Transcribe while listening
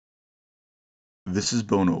This is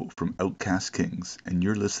Bono from Outcast Kings, and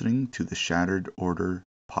you're listening to the Shattered Order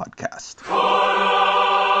podcast.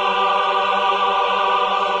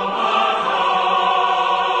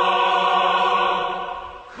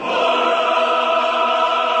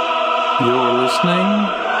 You're listening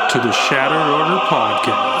to the Shattered Order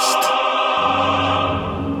podcast.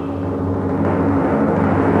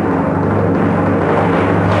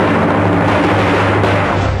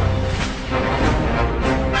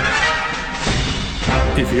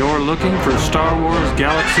 If you're looking for Star Wars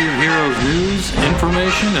Galaxy of Heroes news,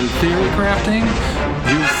 information, and theory crafting,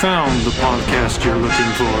 you've found the podcast you're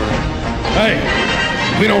looking for. Hey,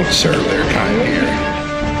 we don't serve their kind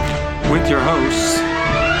here. With your hosts,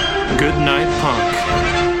 Goodnight Punk.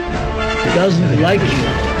 Doesn't like you.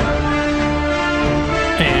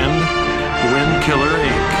 And Windkiller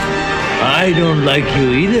Inc. I don't like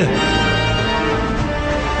you either.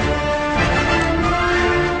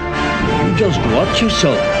 You just watch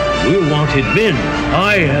yourself. We're wanted men.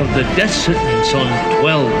 I have the death sentence on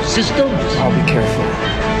 12 systems. I'll be careful.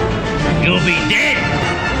 You'll be dead.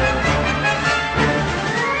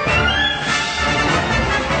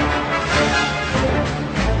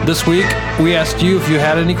 This week, we asked you if you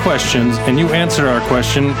had any questions, and you answered our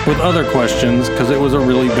question with other questions because it was a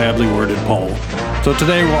really badly worded poll. So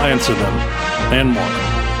today we'll answer them, and more.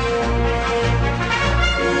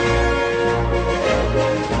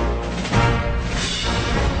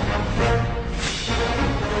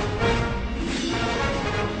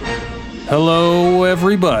 Hello,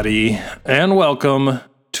 everybody, and welcome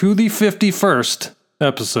to the 51st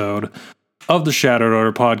episode of the Shattered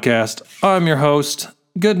Order podcast. I'm your host,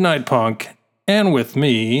 Goodnight Punk, and with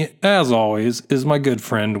me, as always, is my good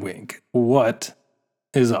friend Wink. What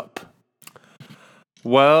is up?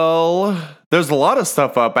 Well, there's a lot of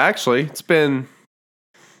stuff up, actually. It's been,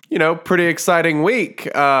 pretty exciting week.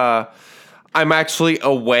 I'm actually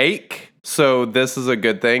awake. So this is a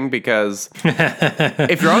good thing because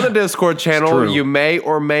if you're on the Discord channel, you may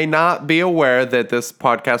or may not be aware that this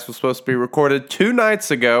podcast was supposed to be recorded 2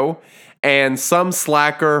 nights ago, and some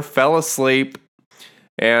slacker fell asleep.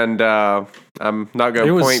 And I'm not going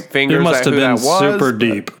to point fingers at who that was. It must have been super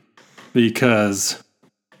deep because,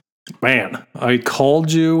 man, I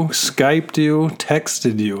called you, Skyped you,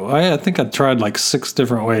 texted you. I think I tried like 6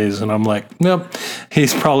 different ways, and I'm like, nope,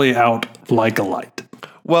 he's probably out like a light.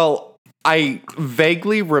 Well, I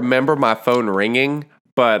vaguely remember my phone ringing,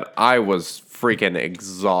 but I was freaking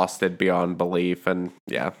exhausted beyond belief. And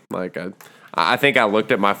yeah, I think I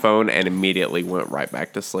looked at my phone and immediately went right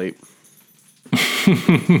back to sleep.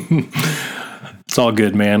 It's all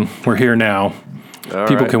good, man. We're here now. All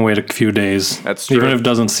People right. can wait a few days. That's true. Even if it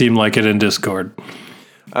doesn't seem like it in Discord.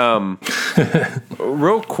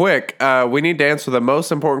 Real quick, we need to answer the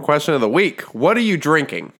most important question of the week. What are you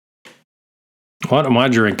drinking? What am I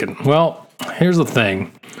drinking? Well, here's the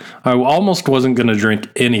thing. I almost wasn't going to drink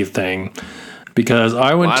anything because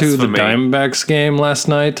I went to the Diamondbacks game last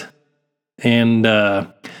night, and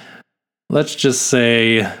let's just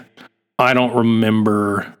say I don't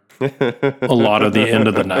remember a lot of the end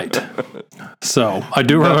of the night. So I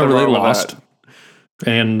do remember they lost.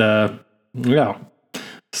 And yeah.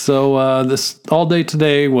 So this all day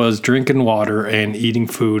today was drinking water and eating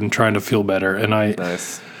food and trying to feel better. And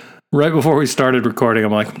Nice. Right before we started recording,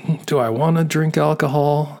 I'm like, do I want to drink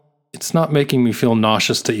alcohol? It's not making me feel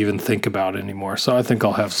nauseous to even think about anymore. So I think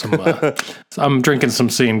I'll have some, I'm drinking some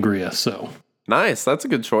sangria, so. Nice. That's a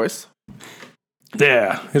good choice.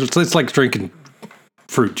 Yeah, it's like drinking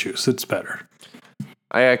fruit juice. It's better.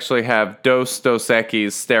 I actually have Dos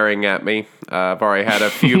Equis staring at me. I've already had a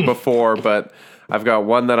few before, but I've got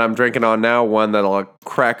one that I'm drinking on now, one that I'll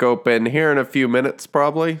crack open here in a few minutes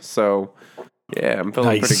probably. So, yeah, I'm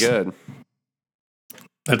feeling pretty good.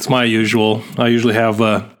 That's my usual. I usually have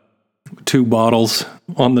 2 bottles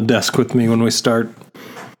on the desk with me when we start.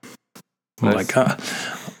 I'm like,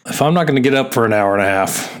 if I'm not going to get up for an hour and a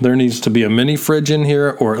half, there needs to be a mini fridge in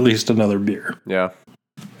here or at least another beer. Yeah.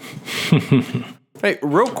 Hey,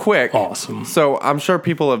 real quick. Awesome. So I'm sure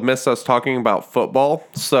people have missed us talking about football.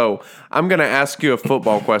 So I'm going to ask you a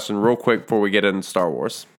football question real quick before we get into Star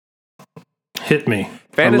Wars. Hit me.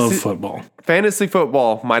 I love football. Fantasy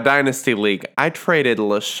football, my dynasty league. I traded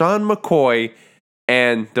LaShawn McCoy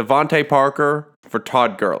and Devontae Parker for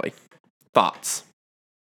Todd Gurley. Thoughts?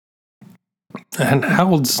 And how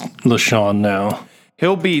old's LaShawn now?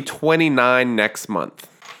 He'll be 29 next month.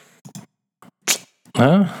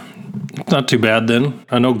 Not too bad then.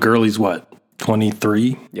 I know Gurley's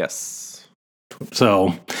 23? Yes.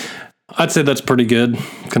 So I'd say that's pretty good,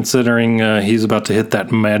 considering he's about to hit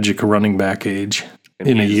that magic running back age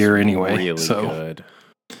in a year anyway. Really good.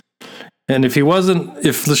 And if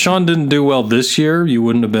LeSean didn't do well this year, you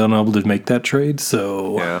wouldn't have been able to make that trade.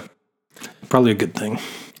 So Yeah. Probably a good thing.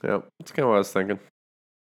 Yep. That's kind of what I was thinking.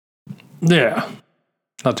 Yeah.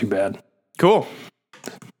 Not too bad. Cool.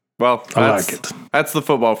 Well, I like it. That's the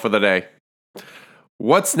football for the day.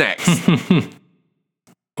 What's next?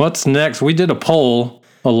 What's next? We did a poll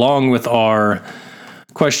along with our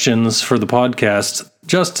questions for the podcast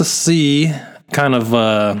just to see kind of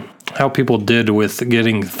how people did with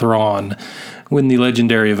getting Thrawn when the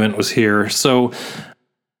legendary event was here. So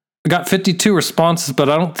I got 52 responses, but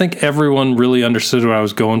I don't think everyone really understood what I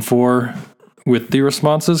was going for with the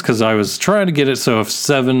responses, because I was trying to get it so if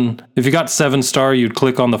you got 7-star, you'd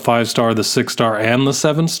click on the 5-star, the 6-star, and the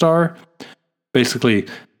 7-star. Basically,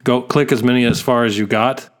 go click as many as far as you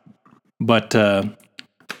got. But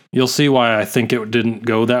you'll see why I think it didn't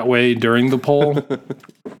go that way during the poll.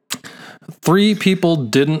 3 people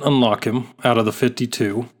didn't unlock him out of the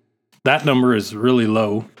 52. That number is really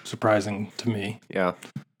low, surprising to me. Yeah.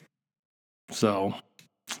 So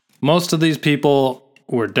most of these people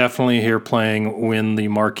were definitely here playing when the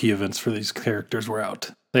marquee events for these characters were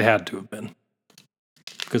out. They had to have been.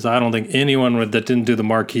 Because I don't think anyone that didn't do the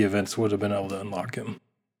marquee events would have been able to unlock him.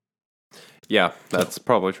 Yeah, that's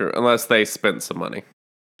probably true. Unless they spent some money.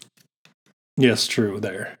 Yes, true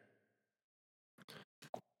there.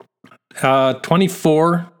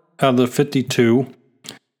 24 out of the 52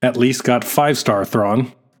 at least got 5-star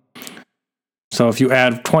Thrawn. So if you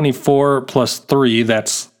add 24 plus 3,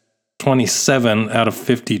 that's 27 out of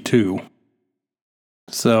 52.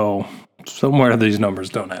 So somewhere these numbers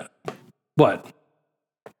don't add up. But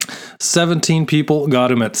 17 people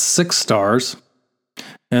got him at 6 stars,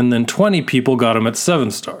 and then 20 people got him at 7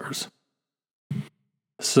 stars.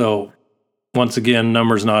 So once again,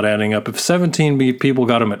 numbers not adding up. If 17 people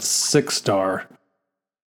got him at 6-star,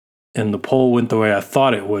 and the poll went the way I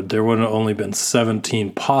thought it would, there would have only been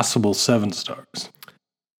 17 possible 7-stars.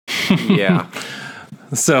 Yeah.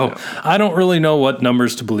 So I don't really know what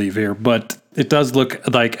numbers to believe here, but it does look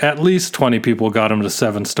like at least 20 people got him to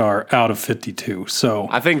 7-star out of 52. So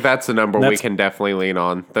I think that's the number we can definitely lean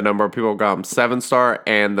on. The number of people who got him 7-star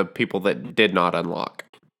and the people that did not unlock.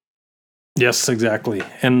 Yes, exactly.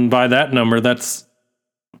 And by that number, that's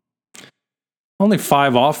only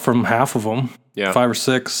 5 off from half of them. Yeah. 5 or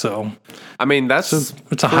 6. So I mean,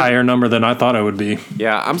 it's a higher number than I thought it would be.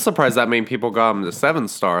 Yeah, I'm surprised that many people got him to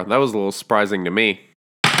 7-star. That was a little surprising to me.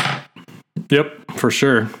 Yep, for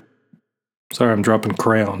sure. Sorry, I'm dropping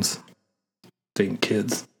crayons. Dang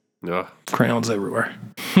kids. Ugh. Crayons everywhere.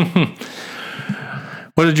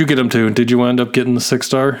 What did you get him to? Did you end up getting the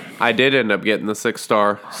 6-star? I did end up getting the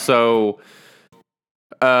 6-star. So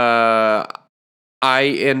I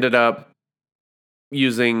ended up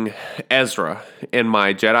using Ezra in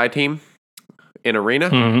my Jedi team in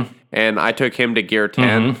Arena, and I took him to gear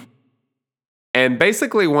 10. And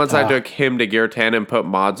basically, once I took him to gear 10 and put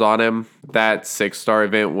mods on him, that 6-star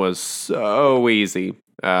event was so easy.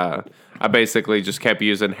 I basically just kept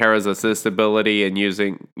using Hera's assist ability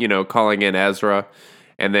and calling in Ezra.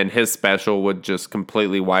 And then his special would just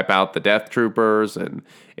completely wipe out the Death Troopers. And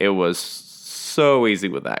it was so easy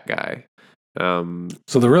with that guy.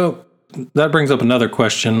 So that brings up another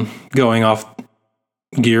question going off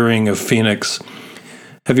gearing of Phoenix.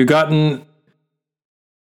 Have you gotten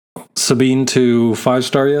Sabine to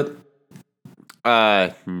 5-star yet?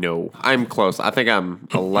 No. I'm close. I think I'm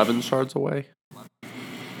 11 shards away.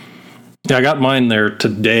 Yeah, I got mine there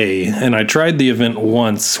today, and I tried the event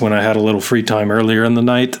once when I had a little free time earlier in the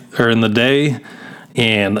night or in the day,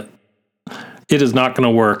 and it is not going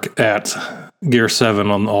to work at gear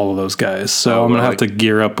 7 on all of those guys. So I'm going to have to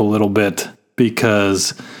gear up a little bit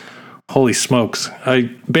because holy smokes,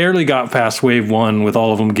 I barely got past wave 1 with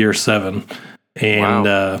all of them gear 7,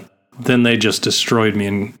 and then they just destroyed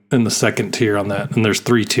me in the second tier on that, and there's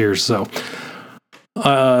 3 tiers. So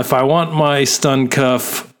if I want my stun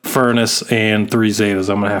cuff, furnace, and 3 Zetas,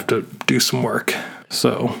 I'm gonna have to do some work.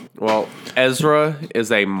 So Ezra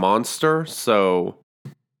is a monster, so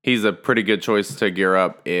he's a pretty good choice to gear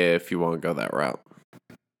up if you want to go that route.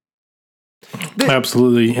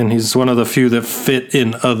 Absolutely, and he's one of the few that fit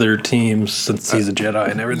in other teams since he's a Jedi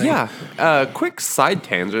and everything. Yeah. Quick side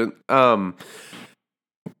tangent. I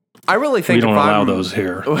really think we don't allow those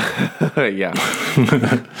here. Yeah.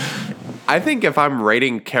 I think if I'm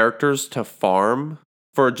rating characters to farm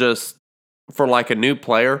for like a new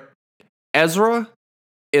player, Ezra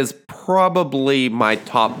is probably my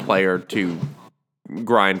top player to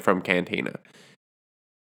grind from Cantina.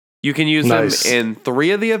 You can use him in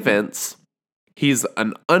 3 of the events. He's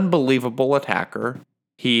an unbelievable attacker.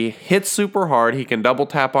 He hits super hard. He can double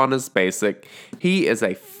tap on his basic. He is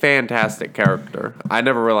a fantastic character. I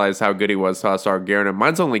never realized how good he was until I started gearing him.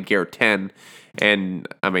 Mine's only gear 10, and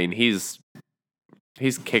I mean he's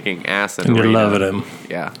kicking ass in You're arena. loving him.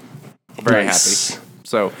 Yeah, very Nice. happy.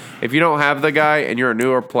 So if you don't have the guy and you're a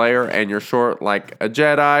newer player and you're short like a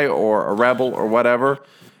Jedi or a Rebel or whatever,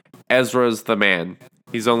 Ezra's the man.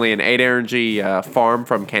 He's only an 8 energy farm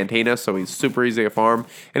from Cantina, so he's super easy to farm.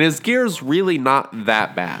 And his gear's really not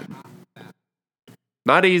that bad.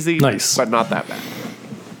 Not easy, Nice. but not that bad.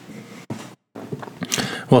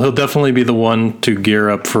 Well, he'll definitely be the one to gear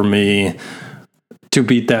up for me to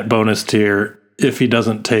beat that bonus tier if he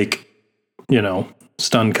doesn't take,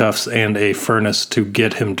 stun cuffs and a furnace to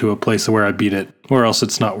get him to a place where I beat it, or else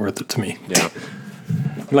it's not worth it to me. Yeah.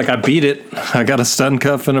 Like, I beat it. I got a stun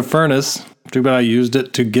cuff and a furnace. Too bad I used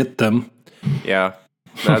it to get them. Yeah.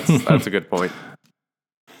 That's a good point.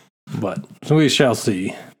 But we shall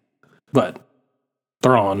see. But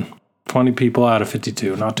Thrawn, 20 people out of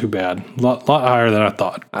 52. Not too bad. Lot higher than I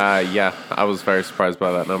thought. Yeah, I was very surprised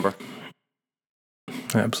by that number.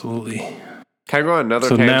 Absolutely. Can I go on another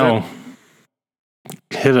So tangent? now,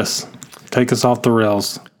 hit us. Take us off the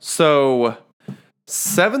rails. So,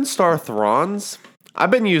 7-star Throns.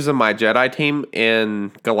 I've been using my Jedi team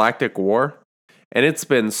in Galactic War, and it's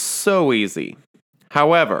been so easy.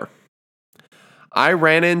 However, I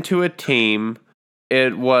ran into a team.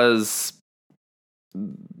 It was...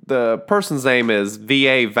 The person's name is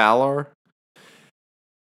VA Valor,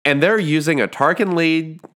 and they're using a Tarkin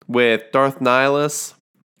lead with Darth Nihilus,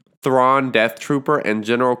 Thrawn, Death Trooper, and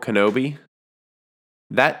General Kenobi.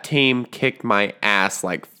 That team kicked my ass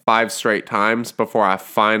like 5 straight times before I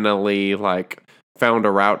finally found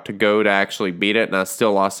a route to go to actually beat it, and I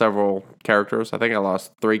still lost several characters. I think I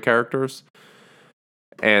lost 3 characters.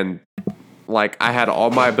 And I had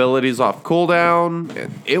all my abilities off cooldown,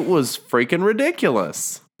 and it was freaking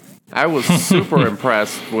ridiculous. I was super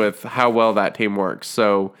impressed with how well that team works.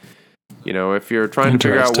 So, if you're trying to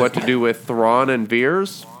figure out what to do with Thrawn and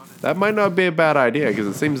Veers, that might not be a bad idea because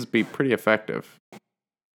it seems to be pretty effective.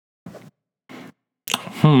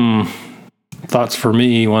 Thoughts for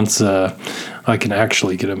me once I can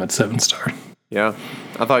actually get him at 7-star. Yeah,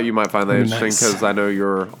 I thought you might find that interesting Nice. because I know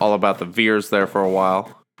you're all about the Veers there for a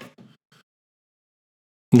while.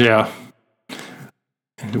 Yeah.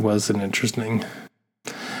 It was an interesting...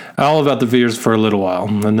 All about the Veers for a little while,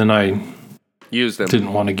 and then I Used him.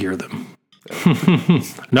 didn't want to gear them.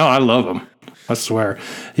 No, I love him. I swear.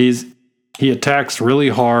 He attacks really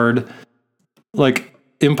hard. Like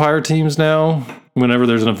Empire teams now, whenever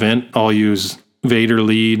there's an event, I'll use Vader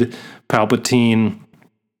lead, Palpatine,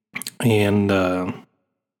 and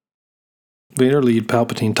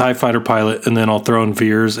TIE Fighter pilot, and then I'll throw in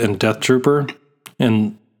Veers and Death Trooper.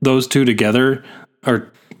 And those two together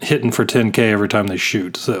are hitting for 10k every time they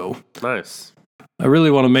shoot. So Nice. I really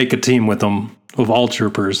want to make a team with them, of all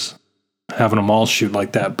troopers, having them all shoot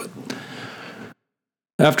like that. But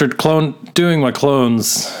after doing my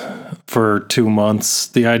clones for 2 months,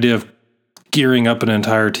 the idea of gearing up an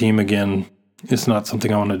entire team again is not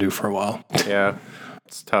something I want to do for a while. Yeah,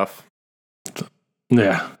 it's tough.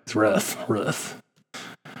 Yeah, it's rough.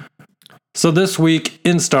 So this week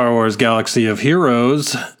in Star Wars Galaxy of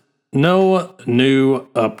Heroes, no new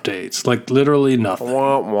updates. Like literally nothing.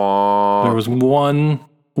 Wah, wah. There was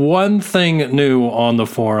one thing new on the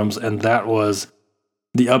forums, and that was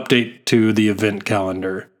the update to the event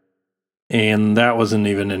calendar. And that wasn't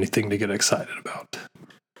even anything to get excited about.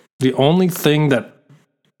 The only thing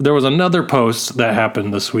there was another post that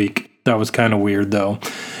happened this week that was kind of weird though.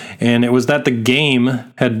 And it was that the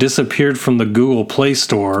game had disappeared from the Google Play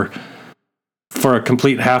Store for a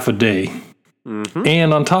complete half a day. Mm-hmm.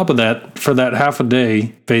 And on top of that, for that half a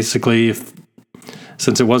day, basically,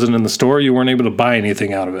 since it wasn't in the store, you weren't able to buy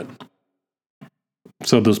anything out of it.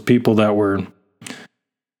 So those people that were...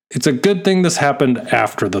 It's a good thing this happened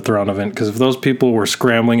after the Thrawn event, because if those people were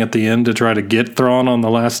scrambling at the end to try to get Thrawn on the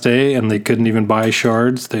last day and they couldn't even buy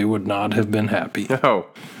shards, they would not have been happy.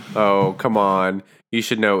 Oh, come on. You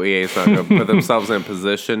should know EA's not going to put themselves in a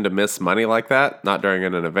position to miss money like that, not during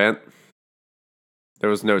an event. There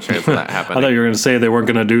was no chance of that happening. I thought you were going to say they weren't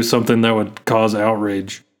going to do something that would cause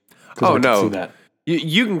outrage. Oh, I could no. see that.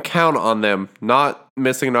 You can count on them not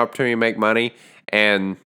missing an opportunity to make money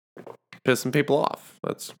and pissing people off.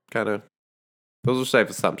 That's kind of... Those are safe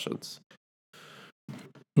assumptions.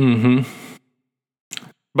 Mm-hmm.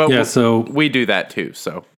 But Yeah, so... we do that too,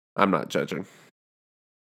 so I'm not judging.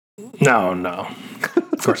 No.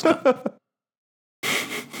 Of course not.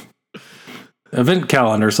 Event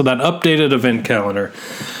calendar. So that updated event calendar.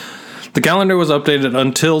 The calendar was updated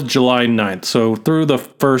until July 9th. So through the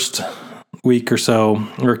first week or so,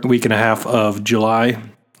 or week and a half of July.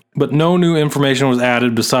 But no new information was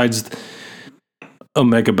added besides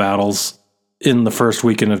Omega battles in the first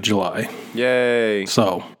weekend of July. Yay.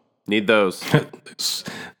 So. Need those.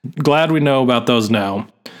 Glad we know about those now.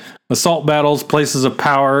 Assault battles, Places of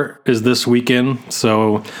Power is this weekend.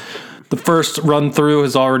 So the first run through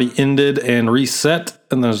has already ended and reset.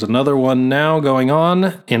 And there's another one now going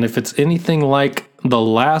on. And if it's anything like the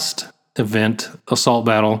last event, Assault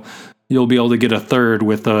Battle, you'll be able to get a third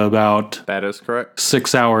with about that is correct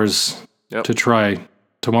 6 hours to try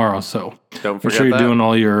tomorrow. So don't forget make sure you're doing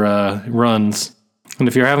all your runs. And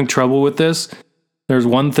if you're having trouble with this, there's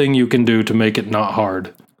one thing you can do to make it not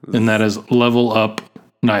hard, and that is level up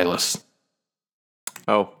Nihilus.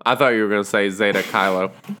 Oh, I thought you were going to say Zeta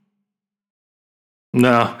Kylo.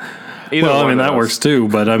 No. Well, I mean, that works too,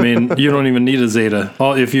 but I mean, you don't even need a Zeta.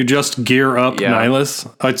 If you just gear up Nihilus,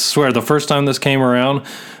 I swear, the first time this came around,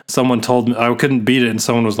 someone told me I couldn't beat it, and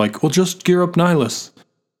someone was like, well, just gear up Nihilus.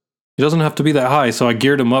 It doesn't have to be that high, so I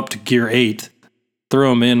geared him up to gear 8,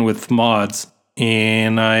 threw him in with mods,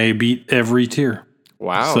 and I beat every tier.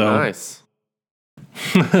 Wow, nice.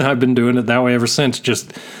 I've been doing it that way ever since.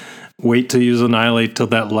 Just wait to use Annihilate till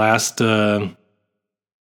that last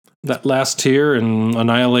tier and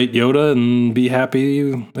annihilate Yoda and be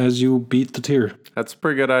happy as you beat the tier. That's a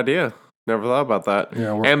pretty good idea. Never thought about that.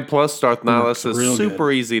 Yeah, and plus, Darth Nihilus is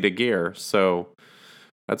super easy to gear, so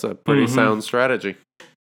that's a pretty sound strategy.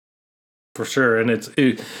 For sure, and it's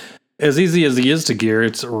as easy as he is to gear,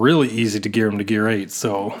 it's really easy to gear him to gear 8,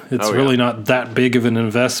 so it's really not that big of an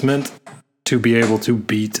investment to be able to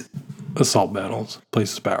beat Assault Battles,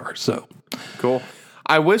 Places of Power. So cool.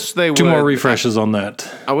 I wish they would... 2 more refreshes on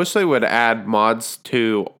that. I wish they would add mods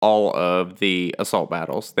to all of the Assault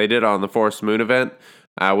Battles. They did it on the Forest Moon event.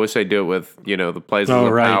 I wish they do it with, the Places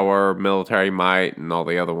of Power, Military Might, and all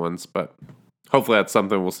the other ones, but hopefully that's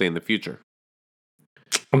something we'll see in the future.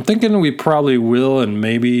 I'm thinking we probably will, and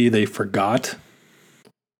maybe they forgot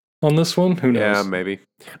on this one. Who knows? Yeah, maybe.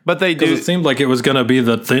 But they do. It seemed like it was going to be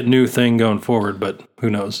the new thing going forward, but who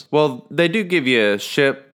knows? Well, they do give you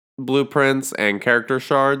ship blueprints and character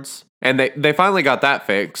shards, and they finally got that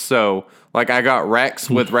fixed. So, like, I got Rex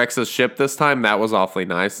with Rex's ship this time. That was awfully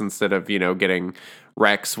nice instead of, getting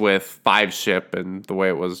Rex with 5 ship and the way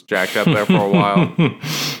it was jacked up there for a while.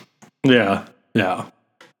 Yeah.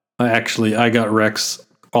 I got Rex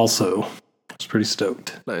also. I was pretty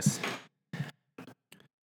stoked. Nice.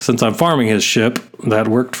 Since I'm farming his ship, that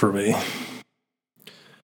worked for me.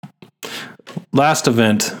 Last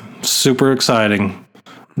event, super exciting.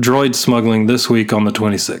 Droid smuggling this week on the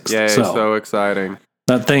 26th. Yay, so exciting.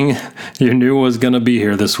 That thing you knew was going to be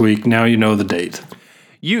here this week. Now you know the date.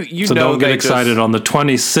 So don't get excited on the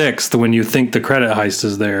 26th when you think the credit heist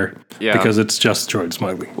is there. Yeah. Because it's just droid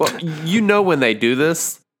smuggling. Well, when they do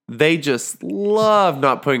this, they just love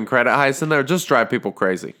not putting credit heists in there. Just drive people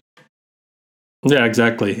crazy. Yeah,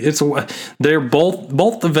 exactly. They're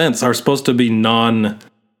both events are supposed to be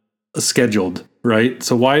non-scheduled, right?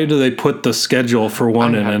 So why do they put the schedule for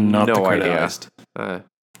one and not the credit heist?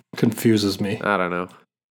 Confuses me. I don't know.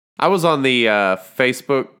 I was on the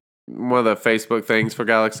Facebook, one of the Facebook things for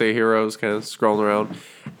Galaxy of Heroes, kind of scrolling around,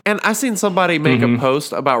 and I seen somebody make a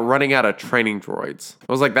post about running out of training droids.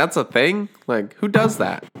 I was like, that's a thing? Like, who does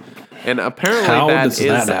that? And apparently that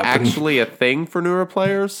is actually a thing for newer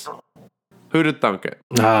players. Who'd thunk it?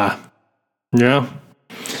 Yeah.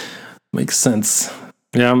 Makes sense.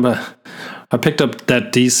 Yeah, I picked up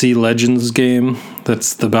that DC Legends game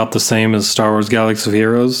that's about the same as Star Wars Galaxy of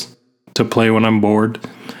Heroes to play when I'm bored.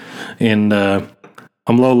 And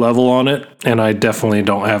I'm low level on it, and I definitely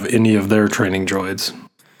don't have any of their training droids.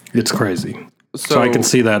 It's crazy. So I can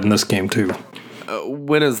see that in this game, too.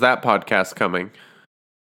 When is that podcast coming?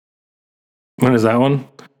 When is that one?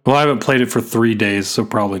 Well, I haven't played it for 3 days, so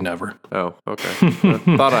probably never. Oh, okay. I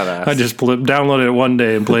thought I'd ask. I just downloaded it one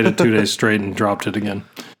day and played it 2 days straight and dropped it again.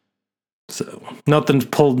 So nothing's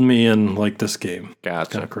pulled me in like this game. Gotcha.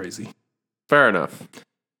 It's kind of crazy. Fair enough.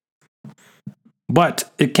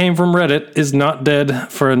 But it came from Reddit, is not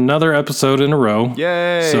dead for another episode in a row.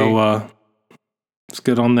 Yay! So let's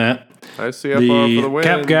get on that. ICFR for the win.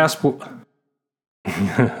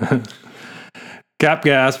 Cap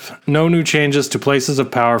gasp, no new changes to Places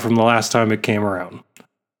of Power from the last time it came around.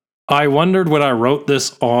 I wondered when I wrote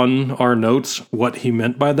this on our notes what he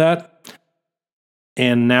meant by that.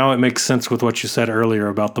 And now it makes sense with what you said earlier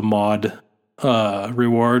about the mod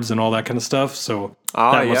rewards and all that kind of stuff. So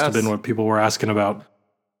that must have been what people were asking about.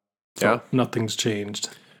 So nothing's changed.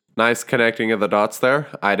 Nice connecting of the dots there.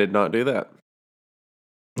 I did not do that.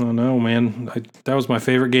 Oh no, man. That was my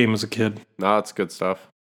favorite game as a kid. No, it's good stuff.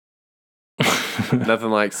 Nothing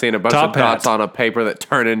like seeing a bunch Top of dots hat. on a paper that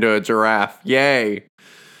turn into a giraffe. Yay.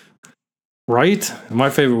 Right? My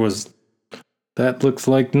favorite was that looks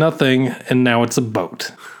like nothing, and now it's a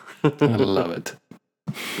boat. I love it.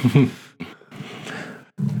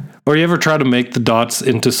 Or you ever try to make the dots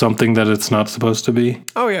into something that it's not supposed to be?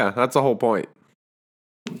 Oh, yeah, that's the whole point.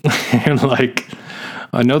 And like,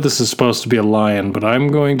 I know this is supposed to be a lion, but I'm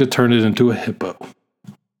going to turn it into a hippo.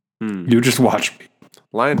 You just watch me.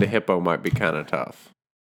 Lion to hippo might be kind of tough.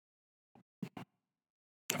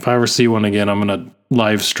 If I ever see one again, I'm going to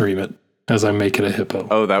live stream it as I make it a hippo.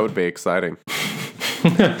 Oh, that would be exciting.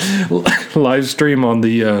 Live stream on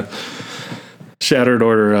the Shattered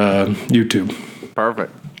Order YouTube.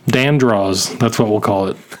 Perfect. Dan Draws. That's what we'll call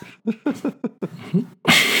it.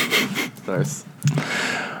 Nice.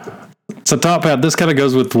 So Top Hat, this kind of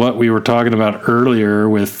goes with what we were talking about earlier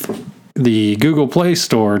with the Google Play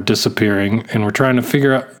Store disappearing, and we're trying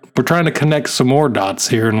to connect some more dots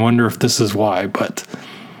here and wonder if this is why, but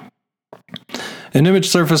an image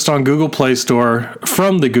surfaced on Google Play Store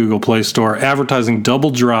from the Google Play Store advertising double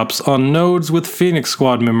drops on nodes with Phoenix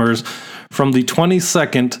Squad members from the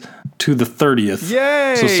 22nd to the 30th.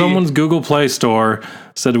 Yay! So someone's Google Play Store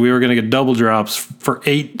said we were going to get double drops for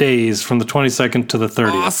 8 days from the 22nd to the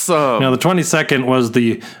 30th. Awesome. Now, the 22nd was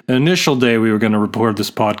the initial day we were going to record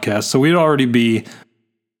this podcast, so we'd already be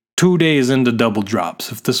 2 days into double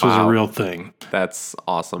drops if this was a real thing. That's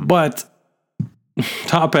awesome. But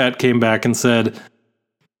Top Hat came back and said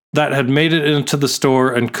that had made it into the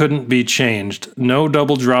store and couldn't be changed. No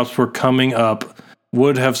double drops were coming up,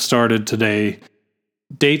 would have started today.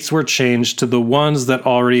 Dates were changed to the ones that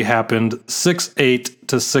already happened 6/8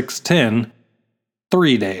 to 6/10,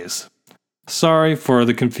 3 days. Sorry for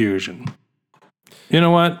the confusion. You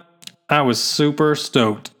know what? I was super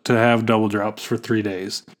stoked to have double drops for 3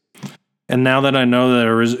 days. And now that I know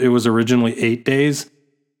that it was originally 8 days,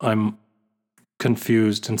 I'm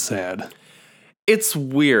confused and sad. It's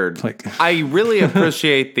weird. I really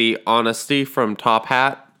appreciate the honesty from Top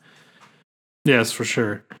Hat. Yes, for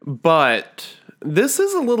sure. But this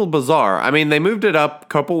is a little bizarre. I mean, they moved it up a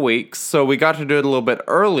couple weeks, so we got to do it a little bit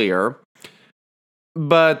earlier.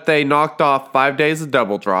 But they knocked off 5 days of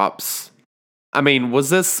double drops. I mean,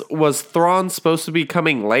 was Thrawn supposed to be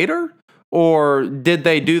coming later? Or did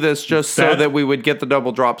they do this just so that we would get the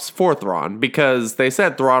double drops for Thrawn? Because they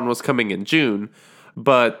said Thrawn was coming in June.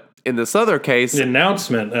 But in this other case... The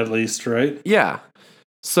announcement, at least, right? Yeah.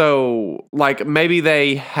 So, like, maybe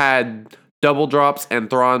they had double drops and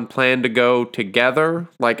Thrawn planned to go together,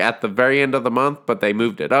 like, at the very end of the month, but they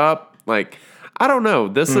moved it up. Like, I don't know.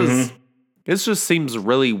 This just seems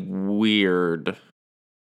really weird.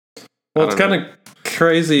 Well, it's kind of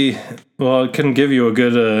crazy. Well, it can give you a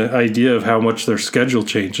good idea of how much their schedule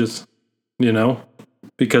changes, you know?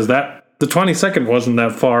 Because the 22nd wasn't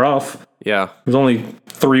that far off. Yeah. It was only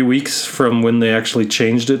 3 weeks from when they actually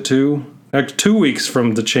changed it to. 2 weeks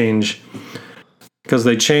from the change. Because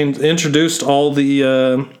they introduced all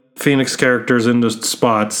the Phoenix characters into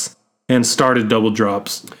spots and started double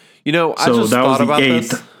drops. You know, I just thought about this.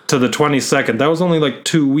 So that was the 8th to the 22nd. That was only like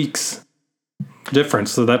 2 weeks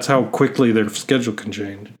difference. So that's how quickly their schedule can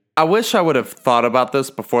change. I wish I would have thought about this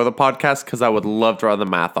before the podcast because I would love to run the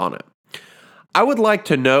math on it. I would like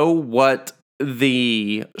to know what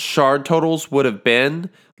the shard totals would have been,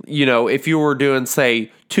 you know, if you were doing,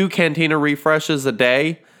 say, 2 Cantina refreshes a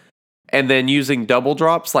day and then using double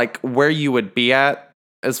drops, like where you would be at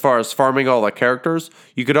as far as farming all the characters.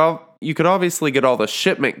 You could obviously get all the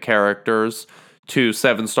shipment characters to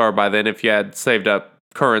 7-star by then if you had saved up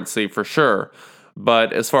currency for sure.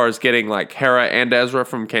 But as far as getting like Hera and Ezra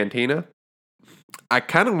from Cantina, I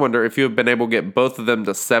kind of wonder if you have been able to get both of them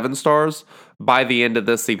to 7 stars by the end of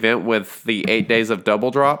this event with the 8 days of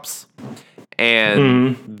double drops.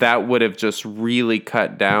 And that would have just really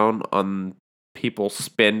cut down on people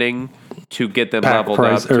spending to get them leveled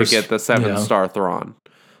up to get the 7-star Thrawn.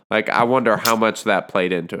 Like, I wonder how much that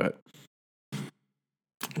played into it.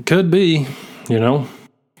 Could be, you know,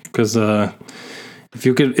 because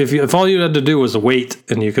if all you had to do was wait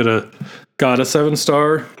and you could have got a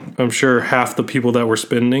 7-star, I'm sure half the people that were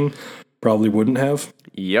spending probably wouldn't have.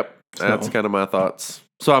 Yep, that's kind of my thoughts.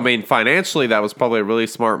 So, I mean, financially, that was probably a really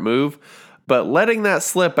smart move. But letting that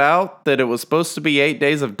slip out that it was supposed to be 8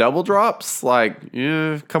 days of double drops, like,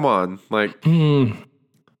 yeah, come on, like,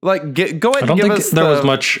 like go ahead and give us. There was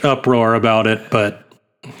much uproar about it, but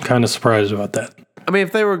I'm kind of surprised about that. I mean,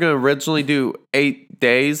 if they were going to originally do 8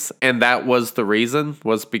 days, and that was the reason,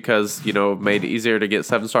 was because, you know, it made it easier to get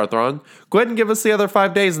 7-star Thrawn, go ahead and give us the other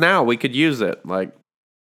 5 days now. We could use it. Like,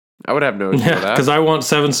 I would have no issue with that. Because I want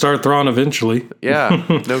 7-star Thrawn eventually. Yeah,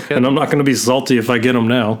 no kidding. And I'm not going to be salty if I get him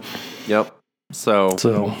now. Yep.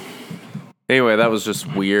 So anyway, that was just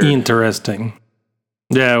weird. Interesting.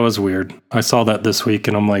 Yeah, it was weird. I saw that this week,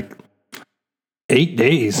 and I'm like, 8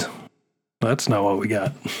 days? That's not what we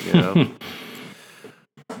got. Yeah.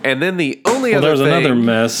 And then the only other there's thing, another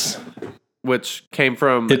mess, which came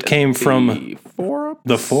from the forum.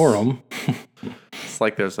 The forum. It's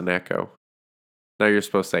like there's an echo. Now you're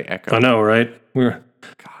supposed to say echo. I know, right? We're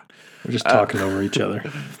just talking over each other.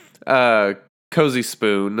 Cozy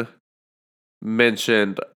Spoon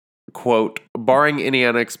mentioned, quote, barring any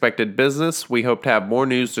unexpected business, we hope to have more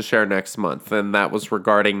news to share next month. And that was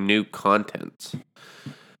regarding new content.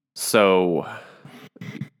 So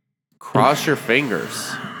cross your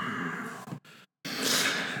fingers.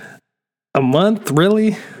 A month,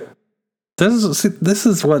 really? This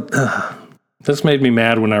is what this made me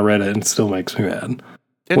mad when I read it, and still makes me mad.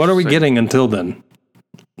 What are we getting until then?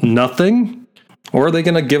 Nothing? Or are they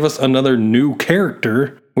going to give us another new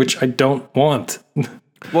character, which I don't want?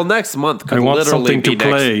 Well, next month could I want literally something be to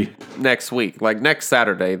play next week. Like next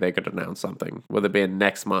Saturday, they could announce something. With it being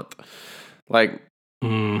next month, like.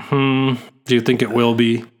 Do you think it will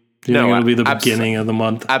be? Do you think it'll be the beginning of the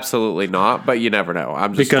month? Absolutely not. But you never know.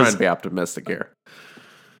 I'm just trying to be optimistic here.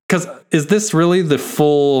 Because is this really the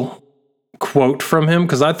full quote from him?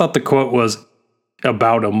 Because I thought the quote was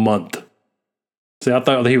about a month. See, I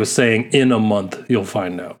thought he was saying in a month you'll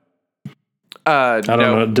find out. I don't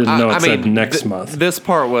know. Didn't know it said next month. This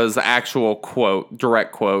part was actual quote,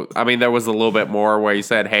 direct quote. I mean, there was a little bit more where he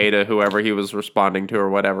said hey to whoever he was responding to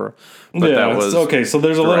or whatever. But that was okay. So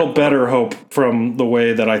there's a little better hope from the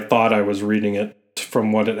way that I thought I was reading it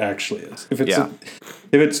from what it actually is. If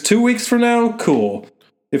it's 2 weeks from now, cool.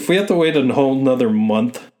 If we have to wait a whole another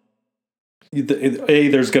month,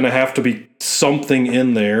 there's going to have to be something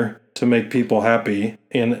in there to make people happy,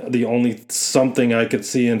 and the only something I could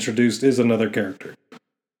see introduced is another character.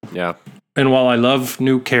 Yeah. And while I love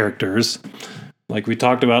new characters, like we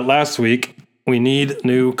talked about last week, we need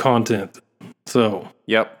new content. So,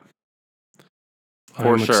 yep.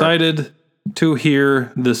 I'm excited to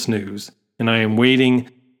hear this news, and I am waiting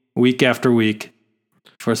week after week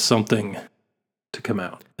for something to come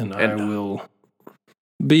out, and I will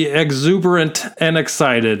be exuberant and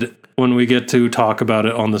excited when we get to talk about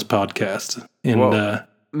it on this podcast. And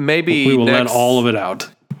maybe we will let all of it out.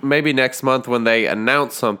 Maybe next month when they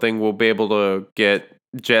announce something, we'll be able to get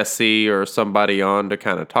Jesse or somebody on to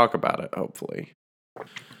kind of talk about it, hopefully.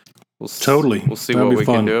 We'll see That'd what we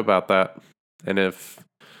fun. can do about that. And if,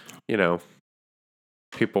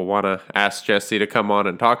 people want to ask Jesse to come on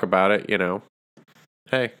and talk about it,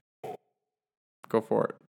 hey, go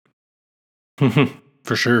for it.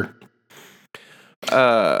 For sure.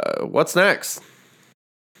 What's next?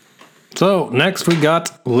 So next we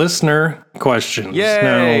got listener questions.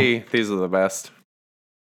 Yay! Now, these are the best.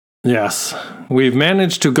 Yes. We've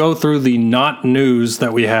managed to go through the not news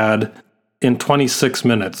that we had in 26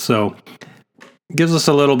 minutes. So it gives us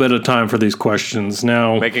a little bit of time for these questions.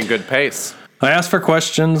 Now, making good pace. I asked for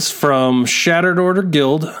questions from Shattered Order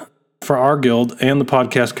Guild, for our guild, and the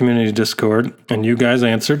podcast community Discord, and you guys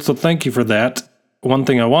answered. So thank you for that. One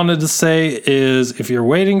thing I wanted to say is if you're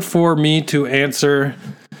waiting for me to answer,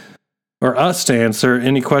 or us to answer,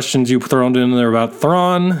 any questions you've thrown in there about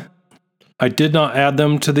Thrawn, I did not add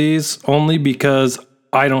them to these only because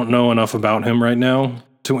I don't know enough about him right now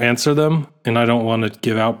to answer them, and I don't want to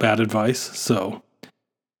give out bad advice. So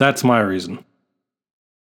that's my reason.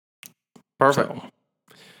 Perfect. So.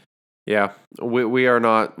 Yeah, we are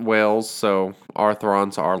not whales, so our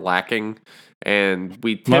Thrawns are lacking. And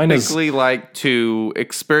we typically like to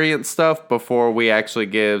experience stuff before we actually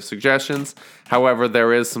give suggestions. However,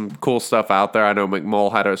 there is some cool stuff out there. I know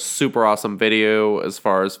McMull had a super awesome video as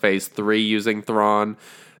far as Phase 3 using Thrawn.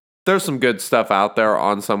 There's some good stuff out there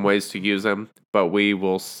on some ways to use him, but we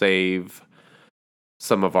will save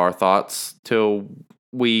some of our thoughts till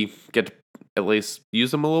we get to at least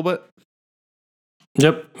use them a little bit.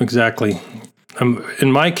 Yep, exactly.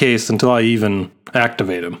 In my case, until I even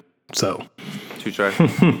activate him. So,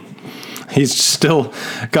 he's still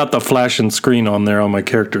got the flashing screen on there on my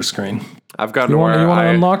character screen. I've gotten to where you want to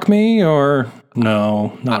unlock me, or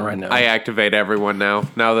no, not right now. I activate everyone now.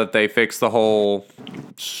 Now that they fixed the whole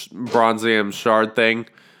Bronzium shard thing,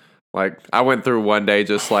 like I went through one day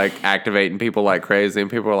just like activating people like crazy, and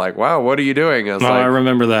people were like, "Wow, what are you doing?" I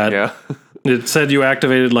remember that. Yeah, it said you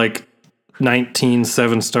activated like 19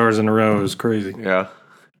 7 stars in a row. It was crazy. Yeah,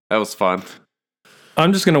 that was fun.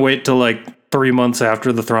 I'm just going to wait till like 3 months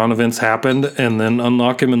after the Thrawn events happened and then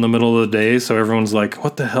unlock him in the middle of the day so everyone's like,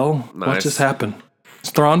 what the hell? Nice. What just happened? Is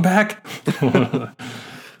Thrawn back?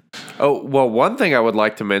 Oh, well, one thing I would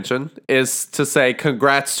like to mention is to say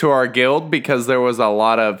congrats to our guild because there was a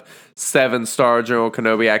lot of 7-star General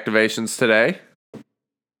Kenobi activations today.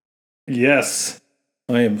 Yes.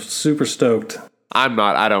 I am super stoked. I'm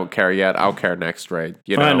not. I don't care yet. I'll care next raid.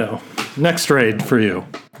 You know? I know. Next raid for you.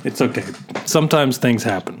 It's okay. Sometimes things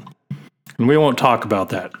happen. And we won't talk about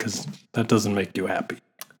that because that doesn't make you happy.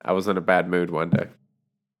 I was in a bad mood one day.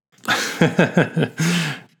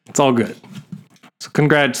 It's all good. So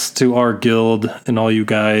congrats to our guild and all you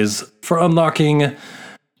guys for unlocking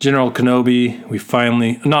General Kenobi. We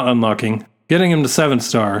finally, not unlocking, getting him to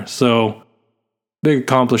 7-star. So big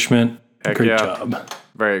accomplishment. Heck Great yeah. job.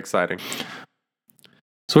 Very exciting.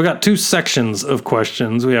 So we got 2 sections of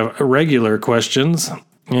questions. We have regular questions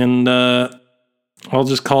and I'll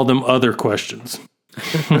just call them other questions.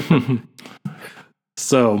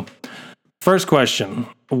 So first question,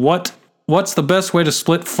 what's the best way to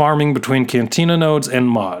split farming between Cantina nodes and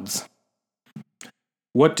mods?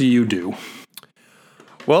 What do you do?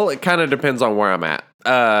 Well, it kind of depends on where I'm at.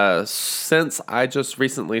 Since I just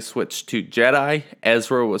recently switched to Jedi,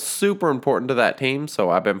 Ezra was super important to that team, so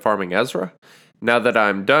I've been farming Ezra. Now that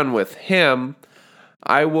I'm done with him,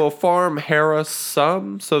 I will farm Hera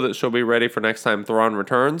some so that she'll be ready for next time Thrawn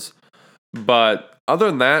returns. But other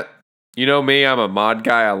than that, you know me, I'm a mod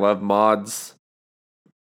guy. I love mods.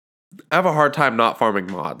 I have a hard time not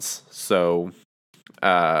farming mods. So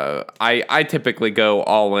I typically go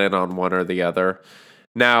all in on one or the other.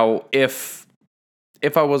 Now, if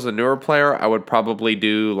I was a newer player, I would probably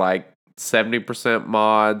do like 70%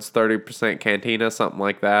 mods, 30% Cantina, something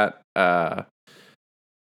like that.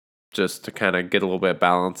 Just to kind of get a little bit of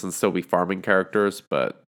balance and still be farming characters.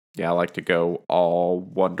 But yeah, I like to go all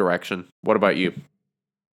one direction. What about you?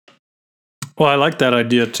 Well, I like that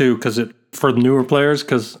idea too, because for newer players,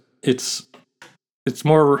 because it's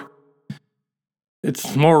more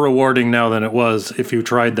rewarding now than it was if you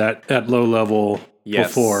tried that at low level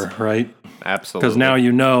before, right? Absolutely. Because now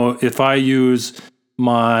you know if I use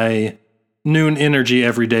my noon energy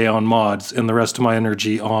every day on mods and the rest of my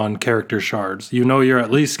energy on character shards, you know you're at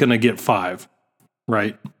least going to get 5,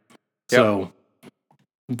 right? Yep. So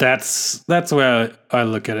that's the way I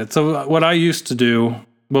look at it. So what I used to do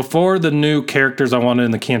before the new characters I wanted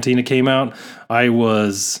in the Cantina came out, I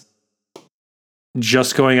was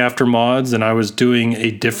just going after mods and I was doing a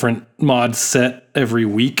different mod set every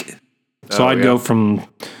week. So I'd go from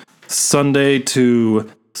Sunday to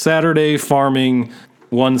Saturday farming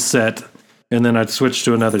one set, and then I'd switch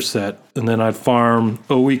to another set, and then I'd farm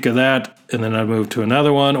a week of that, and then I'd move to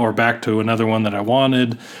another one or back to another one that I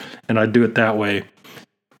wanted, and I'd do it that way.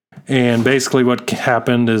 And basically what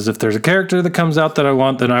happened is if there's a character that comes out that I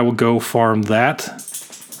want, then I will go farm that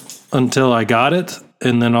until I got it,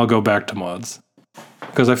 and then I'll go back to mods.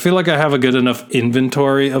 Because I feel like I have a good enough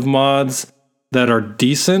inventory of mods that are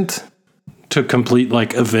decent to complete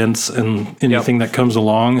like events and anything that comes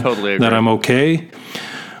along. Totally agree. That I'm okay.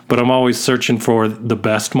 But I'm always searching for the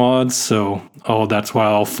best mods, so that's why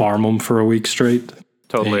I'll farm them for a week straight.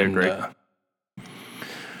 Totally agree.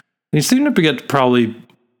 You seem to get probably,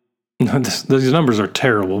 these numbers are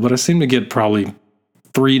terrible, but I seem to get probably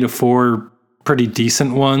 3 to 4 pretty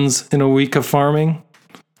decent ones in a week of farming.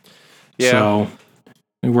 Yeah. So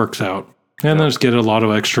it works out. And then just get a lot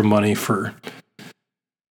of extra money from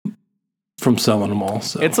selling them all.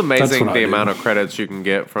 So it's amazing the amount of credits you can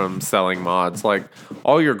get from selling mods. Like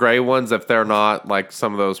all your gray ones, if they're not like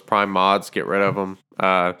some of those prime mods, get rid of them.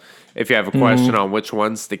 If you have a question on which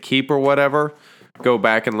ones to keep or whatever, go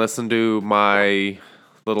back and listen to my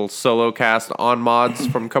little solo cast on mods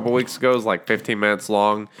from a couple weeks ago. It's like 15 minutes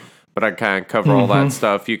long, but I kind of cover all that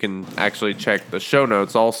stuff. You can actually check the show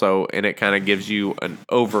notes also, and it kind of gives you an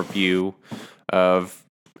overview of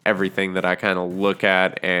everything that I kind of look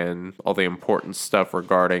at and all the important stuff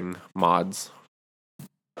regarding mods.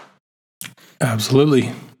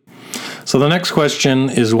 Absolutely. So the next question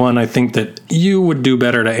is one I think that you would do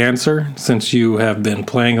better to answer since you have been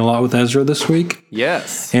playing a lot with Ezra this week.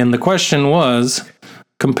 Yes. And the question was,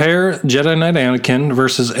 compare Jedi Knight Anakin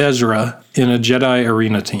versus Ezra in a Jedi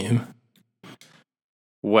Arena team.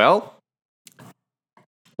 Well,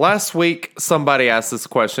 last week, somebody asked this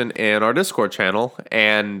question in our Discord channel,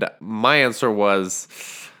 and my answer was,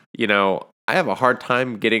 I have a hard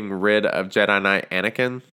time getting rid of Jedi Knight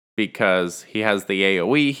Anakin because he has the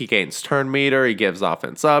AoE, he gains turn meter, he gives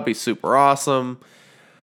offense up, he's super awesome.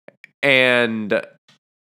 And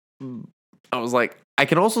I was like, I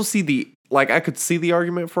can also see I could see the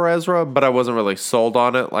argument for Ezra, but I wasn't really sold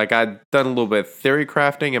on it. Like, I'd done a little bit of theory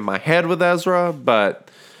crafting in my head with Ezra, but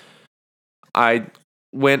I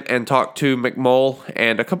went and talked to McMull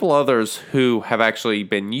and a couple others who have actually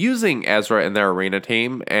been using Ezra in their arena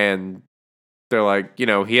team, and they're like,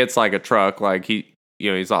 he hits like a truck, like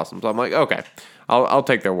he's awesome. So I'm like, okay, I'll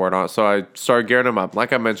take their word on it. So I started gearing him up.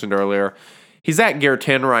 Like I mentioned earlier, he's at gear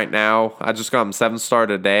 10 right now. I just got him 7-star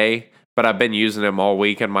today, but I've been using him all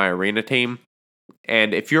week in my arena team.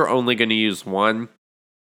 And if you're only going to use one,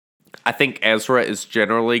 I think Ezra is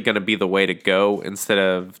generally going to be the way to go instead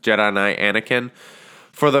of Jedi Knight Anakin,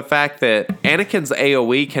 for the fact that Anakin's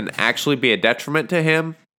AoE can actually be a detriment to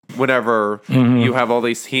him whenever you have all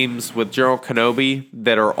these teams with General Kenobi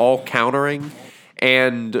that are all countering,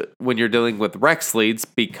 and when you're dealing with Rex leads,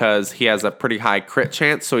 because he has a pretty high crit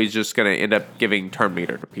chance, so he's just going to end up giving turn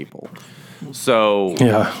meter to people. So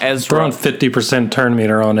Ezra, throwing 50% turn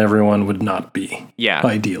meter on everyone would not be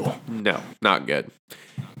ideal. No, not good.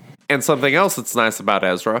 And something else that's nice about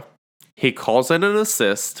Ezra, he calls in an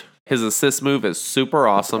assist. His assist move is super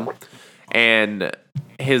awesome, and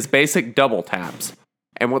his basic double taps.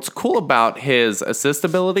 And what's cool about his assist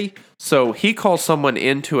ability, so he calls someone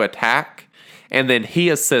in to attack, and then he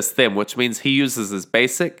assists them, which means he uses his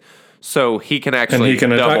basic, so he can actually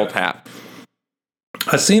double tap.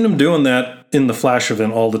 I seen him doing that in the Flash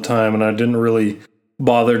event all the time, and I didn't really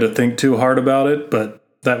bother to think too hard about it, but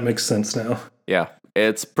that makes sense now. Yeah,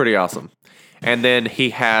 it's pretty awesome. And then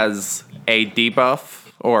he has a debuff,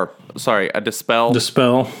 a dispel.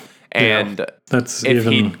 Dispel. And that's if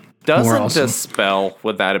even he doesn't more awesome. dispel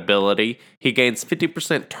with that ability, he gains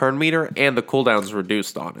 50% turn meter and the cooldown's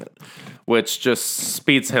reduced on it, which just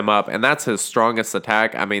speeds him up. And that's his strongest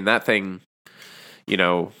attack. I mean, that thing,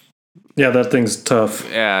 yeah, that thing's tough.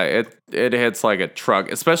 Yeah, it hits like a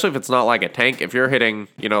truck, especially if it's not like a tank. If you're hitting,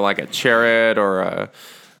 like a Chariot or a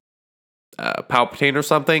Palpatine or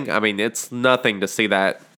something, I mean, it's nothing to see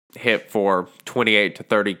that hit for 28 to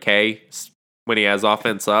 30k when he has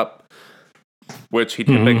offense up, which he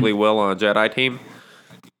typically will on a Jedi team.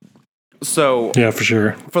 So yeah, for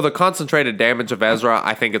sure. For the concentrated damage of Ezra,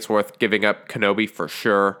 I think it's worth giving up Kenobi for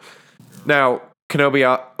sure. Now,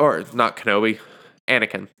 Anakin.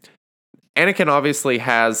 Anakin obviously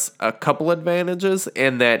has a couple advantages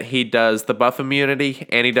in that he does the buff immunity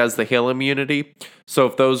and he does the heal immunity. So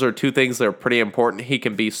if those are two things that are pretty important, he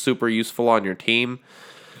can be super useful on your team.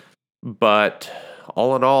 But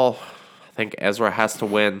all in all, I think Ezra has to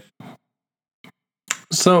win.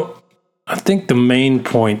 So I think the main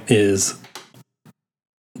point is,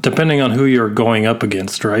 depending on who you're going up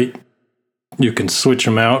against, right? You can switch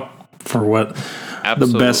them out for what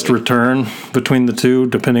the best return between the two,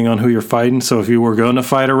 depending on who you're fighting. So if you were going to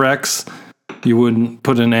fight a Rex, you wouldn't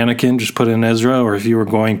put in Anakin, just put in Ezra. Or if you were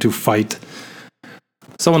going to fight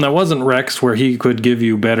someone that wasn't Rex, where he could give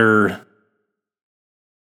you better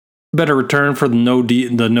return for the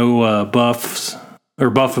no buffs or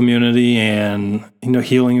buff immunity and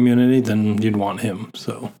healing immunity, then you'd want him.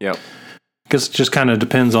 So yep. I guess it just kind of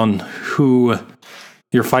depends on who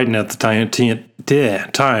you're fighting at the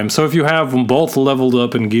time. So if you have them both leveled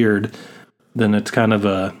up and geared, then it's kind of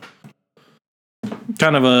a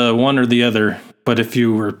one or the other. But if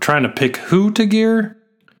you were trying to pick who to gear,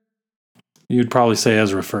 you'd probably say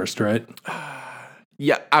Ezra first, right?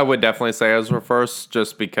 Yeah, I would definitely say Ezra first,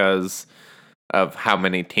 just because of how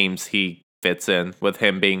many teams he fits in with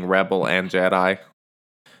him being Rebel and Jedi.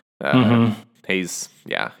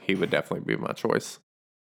 He would definitely be my choice.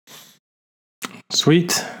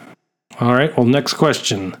 Sweet. All right, well, next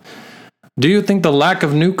question. Do you think the lack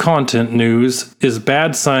of new content news is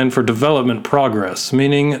bad sign for development progress,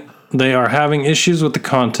 meaning they are having issues with the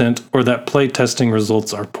content or that playtesting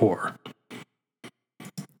results are poor?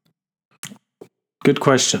 Good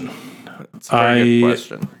question. It's a very good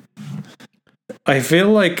question. I feel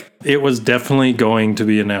like it was definitely going to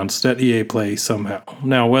be announced at EA Play somehow.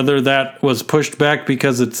 Now, whether that was pushed back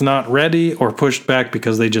because it's not ready or pushed back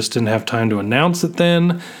because they just didn't have time to announce it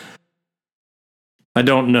then, I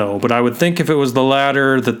don't know. But I would think if it was the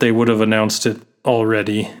latter, that they would have announced it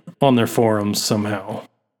already on their forums somehow.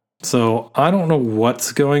 So I don't know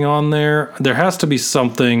what's going on there. There has to be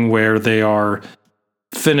something where they are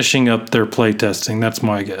finishing up their playtesting. That's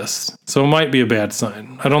my guess. So it might be a bad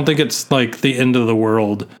sign. I don't think it's like the end of the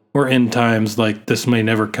world or end times, like this may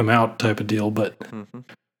never come out type of deal, but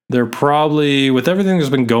they're probably, with everything that's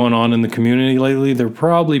been going on in the community lately, they're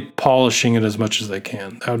probably polishing it as much as they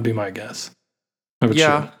can. That would be my guess.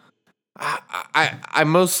 Yeah. I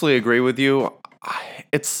mostly agree with you. I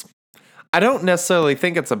don't necessarily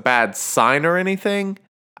think it's a bad sign or anything.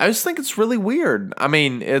 I just think it's really weird. I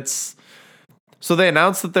mean, so they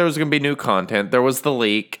announced that there was going to be new content. There was the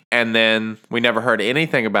leak, and then we never heard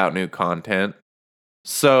anything about new content.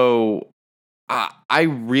 So I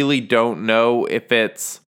really don't know if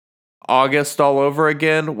it's August all over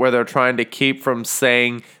again, where they're trying to keep from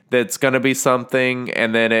saying that it's going to be something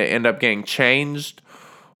and then it end up getting changed,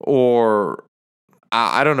 or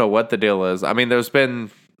I don't know what the deal is. I mean,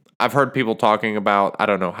 I've heard people talking about, I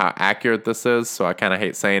don't know how accurate this is, so I kind of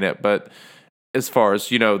hate saying it, but as far as,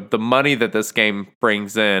 the money that this game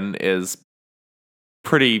brings in is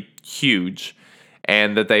pretty huge,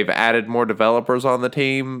 and that they've added more developers on the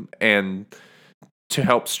team and to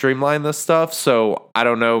help streamline this stuff. So I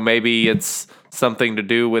don't know, maybe it's something to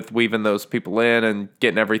do with weaving those people in and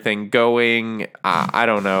getting everything going. I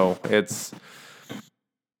don't know. It's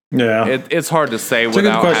hard to say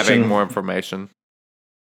without having more information.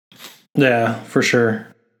 Yeah, for sure.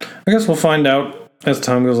 I guess we'll find out as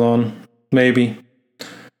time goes on. Maybe.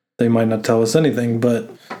 They might not tell us anything, but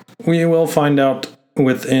we will find out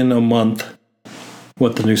within a month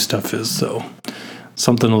what the new stuff is. So,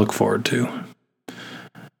 something to look forward to.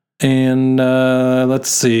 And let's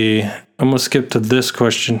see. I'm going to skip to this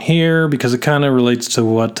question here because it kind of relates to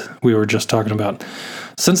what we were just talking about.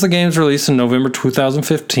 Since the game's release in November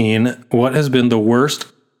 2015, what has been the worst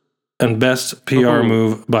and best PR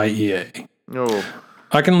move by EA?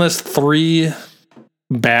 I can list 3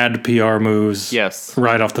 bad PR moves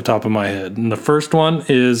right off the top of my head. And the first one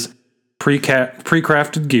is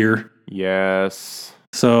pre-crafted gear. Yes.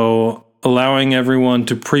 So allowing everyone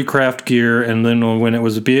to pre-craft gear, and then when it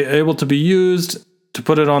was able to be used, to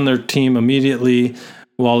put it on their team immediately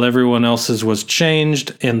while everyone else's was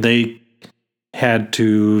changed, and they had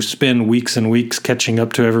to spend weeks and weeks catching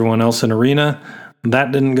up to everyone else in Arena.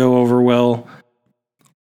 That didn't go over well.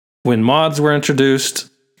 When mods were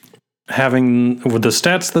introduced, having with the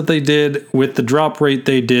stats that they did, with the drop rate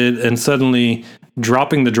they did, and suddenly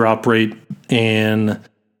dropping the drop rate and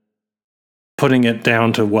putting it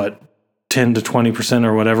down to 10 to 20%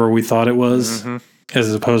 or whatever we thought it was,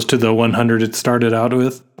 as opposed to the 100 it started out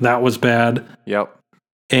with. That was bad. Yep.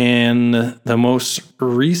 And the most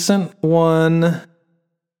recent one,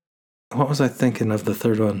 what was I thinking of the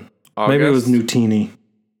third one? August? Maybe it was Nutini.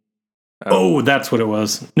 Oh, that's what it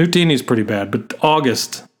was. Nutini's pretty bad, but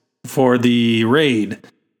August for the raid,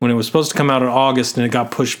 when it was supposed to come out in August and it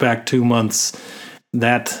got pushed back 2 months,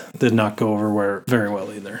 that did not go over very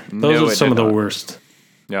well either. Those are some of the worst.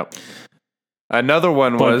 Yep. Another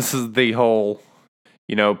one was the whole,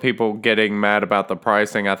 people getting mad about the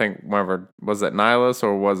pricing. I think, was it Nihilus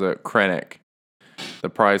or was it Krennic? The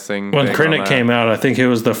pricing. When Krennic came out, I think it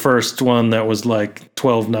was the first one that was like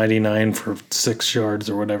 $12.99 for 6 shards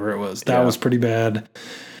or whatever it was. That was pretty bad.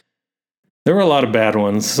 There were a lot of bad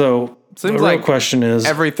ones. So the real question is,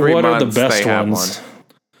 every 3 what months are the best they have ones? One.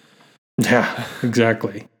 Yeah,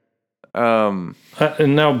 exactly. And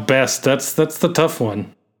now best, that's the tough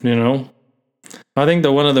one, I think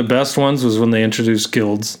that one of the best ones was when they introduced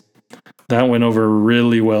guilds. That went over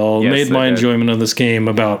really well. Yes, made my enjoyment of this game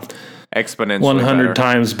about exponentially 100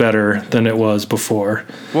 times better than it was before.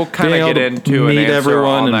 We'll kind of get into an answer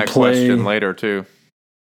on that question later too.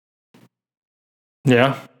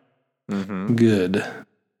 Yeah? Mm-hmm. Good.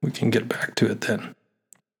 We can get back to it then.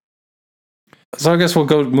 So I guess we'll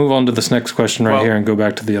move on to this next question here and go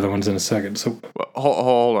back to the other ones in a second. So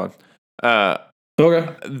hold on.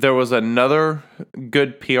 Okay. There was another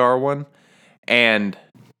good PR one, and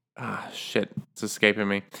it's escaping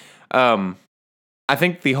me. I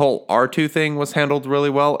think the whole R2 thing was handled really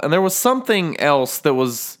well, and there was something else that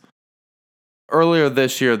was earlier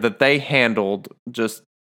this year that they handled just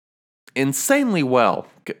insanely well.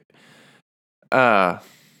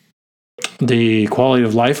 The quality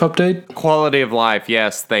of life update? Quality of life,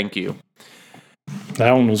 yes, thank you.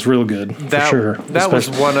 That one was real good, for sure. That was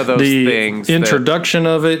one of those things. The introduction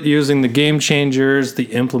of it, using the game changers,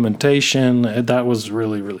 the implementation, that was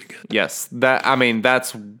really, really good. Yes,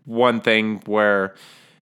 that's one thing where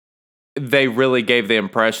they really gave the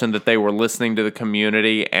impression that they were listening to the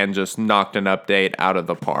community and just knocked an update out of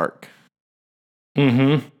the park.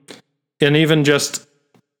 Mm-hmm. And even just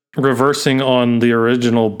reversing on the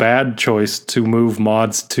original bad choice to move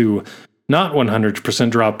mods to not 100%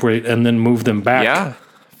 drop rate and then move them back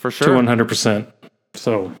for sure. to 100%.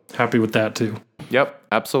 So happy with that too. Yep,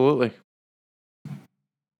 absolutely.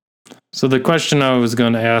 So the question I was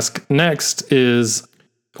going to ask next is,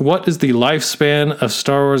 what is the lifespan of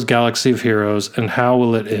Star Wars Galaxy of Heroes and how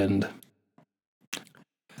will it end?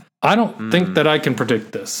 I don't think that I can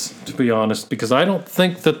predict this, to be honest, because I don't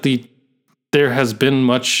think that there has been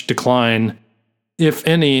much decline, if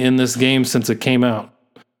any, in this game since it came out.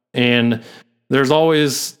 And there's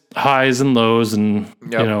always highs and lows and,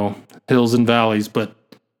 hills and valleys. But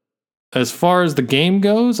as far as the game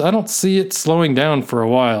goes, I don't see it slowing down for a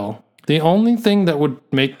while. The only thing that would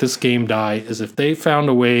make this game die is if they found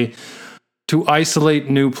a way to isolate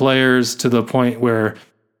new players to the point where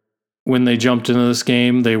when they jumped into this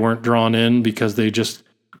game, they weren't drawn in because they just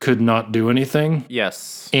could not do anything.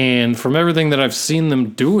 Yes. And from everything that I've seen them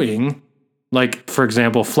doing, like, for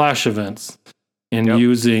example, flash events and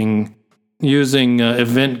using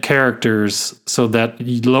event characters so that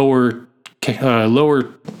lower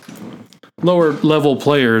level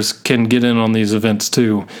players can get in on these events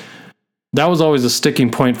too. That was always a sticking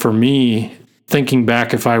point for me, thinking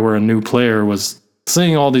back if I were a new player, was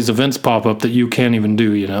seeing all these events pop up that you can't even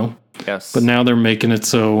do, you know? Yes. But now they're making it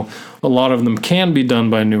so a lot of them can be done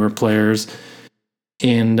by newer players.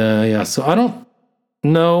 And so I don't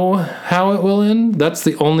know how it will end. That's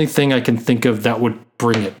the only thing I can think of that would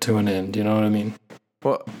bring it to an end. You know what I mean?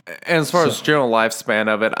 Well, and as far as general lifespan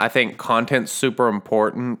of it, I think content's super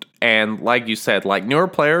important. And like you said, like newer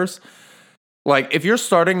players, like if you're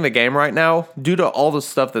starting the game right now, due to all the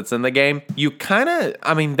stuff that's in the game, they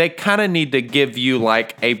kind of need to give you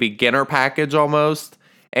like a beginner package almost.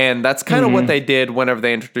 And that's kind of what they did whenever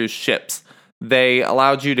they introduced ships. They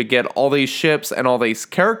allowed you to get all these ships and all these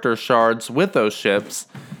character shards with those ships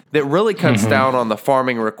that really cuts down on the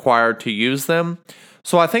farming required to use them.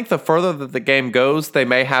 So I think the further that the game goes, they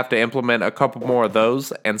may have to implement a couple more of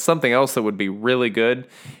those. And something else that would be really good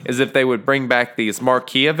is if they would bring back these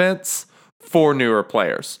marquee events for newer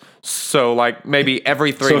players. So like maybe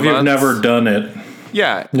every 3 months. So if you've never done it.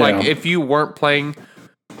 Yeah, like if you weren't playing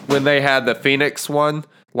when they had the Phoenix one,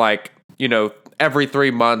 like, you know, every 3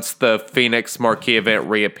 months the Phoenix marquee event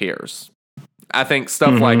reappears. I think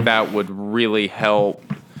stuff like that would really help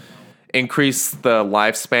increase the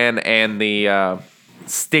lifespan and the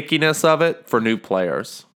stickiness of it for new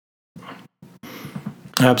players.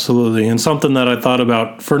 Absolutely. And something that I thought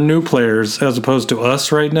about for new players as opposed to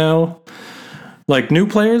us right now, like new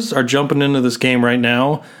players are jumping into this game right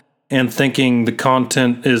now and thinking the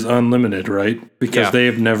content is unlimited, right? Because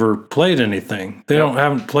they've never played anything. They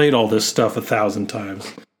haven't played all this stuff 1,000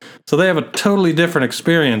 times. So they have a totally different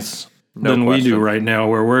experience than we do right now,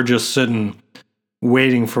 where we're just sitting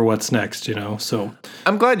waiting for what's next, you know? So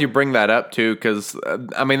I'm glad you bring that up too, because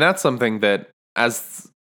that's something that, as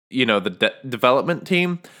you know, the development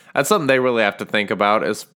team, that's something they really have to think about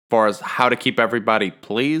as far as how to keep everybody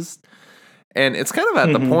pleased. And it's kind of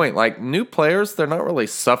at the point, like, new players, they're not really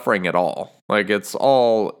suffering at all. Like, it's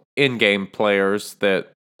all in-game players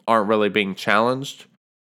that aren't really being challenged.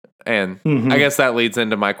 And I guess that leads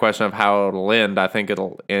into my question of how it'll end. I think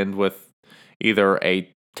it'll end with either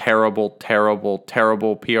a terrible, terrible,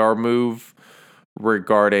 terrible PR move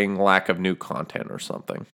regarding lack of new content or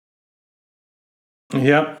something.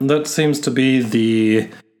 Yep, that seems to be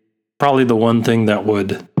probably the one thing that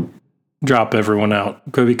would drop everyone out,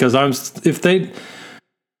 because I don't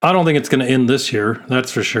think it's going to end this year,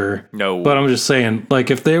 that's for sure. No. But I'm just saying,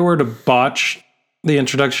 like, if they were to botch the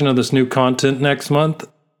introduction of this new content next month,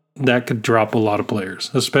 that could drop a lot of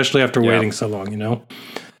players, especially after waiting so long, you know?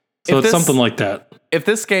 So it's something like that. If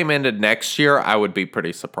this game ended next year, I would be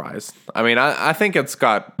pretty surprised. I mean, I think it's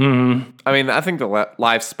got... I think the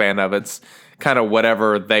lifespan of it's kind of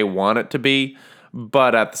whatever they want it to be.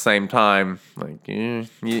 But at the same time, like you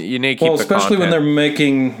need to keep the especially content. when they're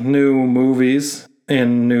making new movies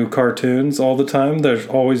and new cartoons all the time. There's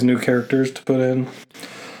always new characters to put in,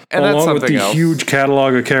 and along that's with the else. huge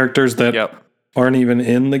catalog of characters that aren't even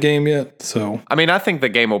in the game yet. So, I mean, I think the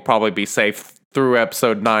game will probably be safe through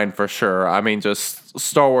episode 9 for sure. I mean, just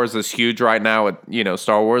Star Wars is huge right now.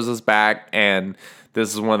 Star Wars is back, and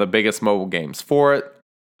this is one of the biggest mobile games for it.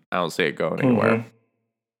 I don't see it going anywhere.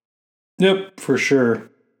 Yep, for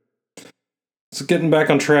sure. So getting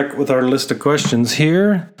back on track with our list of questions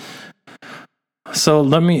here. So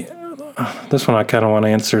this one I kind of want to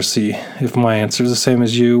answer, see if my answer is the same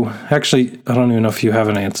as you. Actually, I don't even know if you have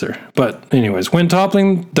an answer. But anyways, when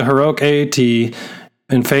toppling the heroic AAT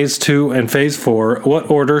in Phase 2 and Phase 4,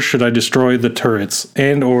 what order should I destroy the turrets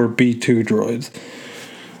and or B2 droids?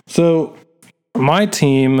 So my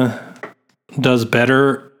team does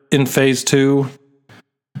better in Phase 2.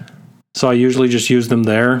 So I usually just use them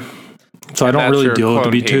there. So I don't really deal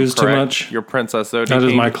with the B2s too much. Your Princess Odie That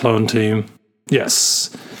is my clone team.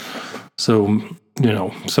 Yes. So,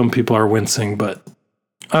 some people are wincing, but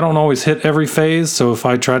I don't always hit every phase. So if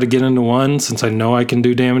I try to get into one, since I know I can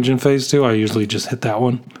do damage in Phase 2, I usually just hit that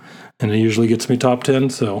one. And it usually gets me top 10.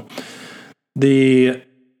 So the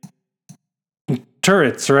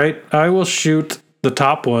turrets, right? I will shoot the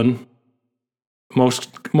top one most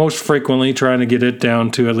frequently, trying to get it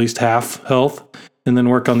down to at least half health and then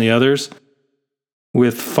work on the others.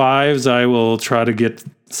 With 5s, I will try to get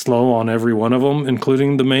slow on every one of them,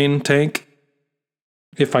 including the main tank,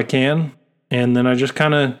 if I can. And then I just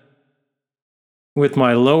kind of, with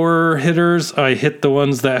my lower hitters, I hit the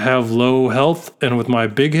ones that have low health. And with my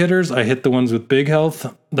big hitters, I hit the ones with big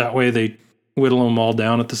health. That way they whittle them all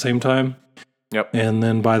down at the same time. Yep. And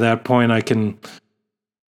then by that point, I can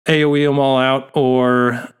AoE them all out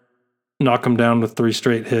or knock them down with 3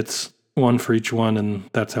 straight hits, 1 for each one. And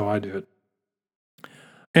that's how I do it.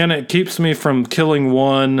 And it keeps me from killing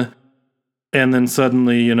one and then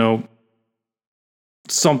suddenly,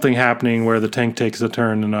 something happening where the tank takes a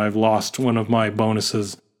turn and I've lost one of my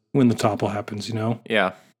bonuses when the topple happens,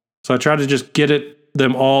 Yeah. So I try to just get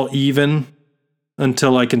them all even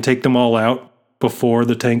until I can take them all out before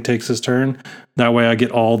the tank takes his turn. That way I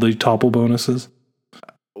get all the topple bonuses.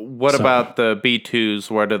 What about the B2s?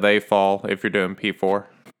 Where do they fall if you're doing P4?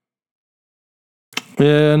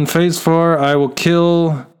 In phase 4, I will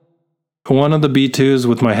kill one of the B2s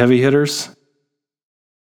with my heavy hitters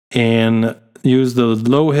and use the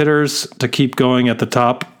low hitters to keep going at the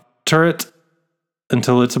top turret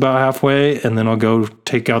until it's about halfway, and then I'll go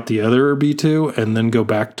take out the other B2 and then go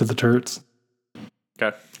back to the turrets.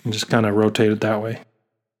 Okay. And just kind of rotate it that way.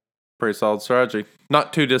 Pretty solid strategy.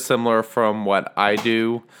 Not too dissimilar from what I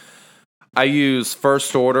do. I use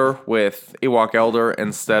First Order with Ewok Elder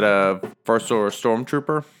instead of First Order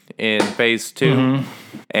Stormtrooper in phase 2. Mm-hmm.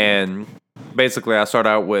 And basically I start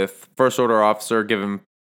out with First Order Officer, give him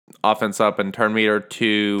offense up and turn meter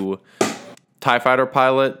to TIE Fighter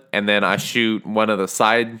pilot, and then I shoot one of the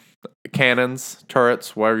side cannons,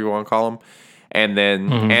 turrets, whatever you want to call them, and then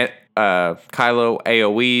Kylo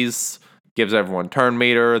AoEs, gives everyone turn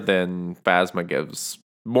meter, then Phasma gives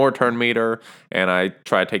more turn meter, and I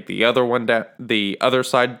try to take the other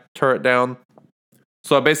side turret down.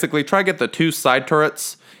 So I basically try to get the 2 side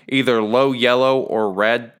turrets either low yellow or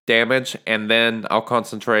red damage, and then I'll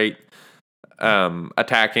concentrate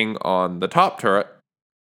attacking on the top turret,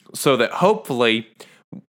 so that hopefully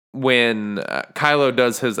when Kylo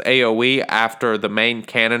does his AoE after the main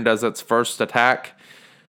cannon does its first attack,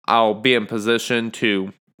 I'll be in position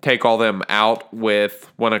to take all them out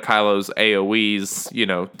with one of Kylo's AoEs,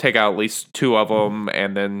 take out at least 2 of them,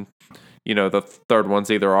 and then, the third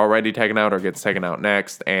one's either already taken out or gets taken out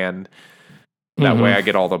next, and that way I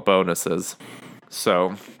get all the bonuses.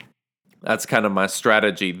 So that's kind of my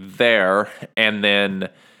strategy there. And then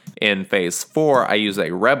in phase 4, I use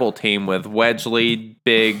a rebel team with Wedge lead,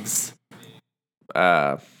 Biggs,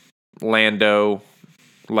 Lando,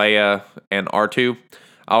 Leia, and R2.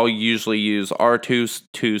 I'll usually use R2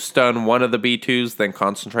 to stun one of the B2s, then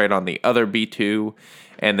concentrate on the other B2,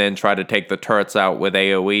 and then try to take the turrets out with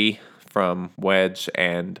AoE from Wedge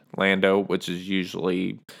and Lando, which is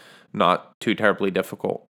usually not too terribly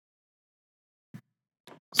difficult.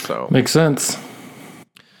 So makes sense.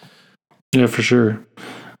 Yeah, for sure.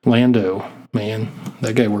 Lando, man,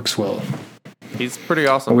 that guy works well. He's pretty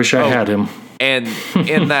awesome. I wish I had him. And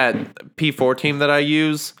in that P4 team that I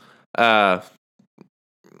use,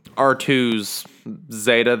 R2's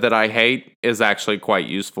Zeta that I hate is actually quite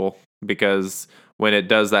useful, because when it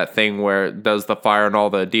does that thing where it does the fire on all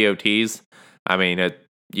the DOTs, I mean,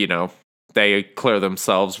 they clear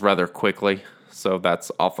themselves rather quickly. So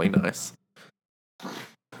that's awfully nice.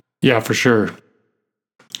 Yeah, for sure.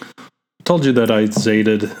 Told you that I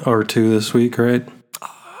Zetaed R2 this week, right?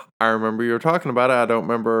 I remember you were talking about it. I don't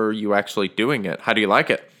remember you actually doing it. How do you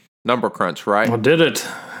like it? Number crunch, right? I did it,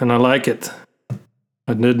 and I like it.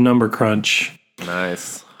 I did number crunch.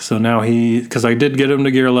 Nice. So now because I did get him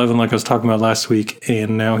to gear 11 like I was talking about last week,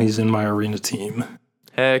 and now he's in my arena team.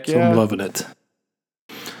 Heck yeah. So I'm loving it.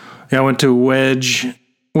 Yeah, I went to Wedge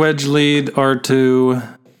lead,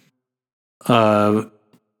 R2,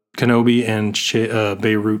 Kenobi, and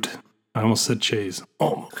Beirut. I almost said Chase.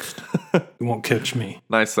 Almost. You won't catch me.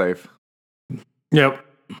 Nice save. Yep.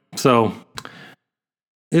 So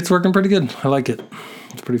it's working pretty good. I like it.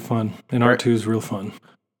 It's pretty fun. And R2 is real fun.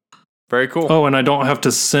 Very cool. Oh, and I don't have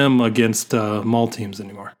to sim against mall teams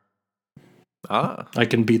anymore. Ah. I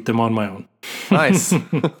can beat them on my own. Nice.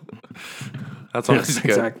 That's always good.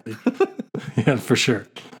 Exactly. Yeah, for sure.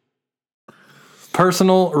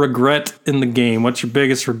 Personal regret in the game. What's your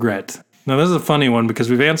biggest regret? Now, this is a funny one because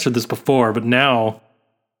we've answered this before, but now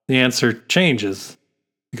the answer changes.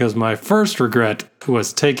 Because my first regret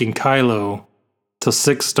was taking Kylo to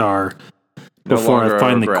 6-star before I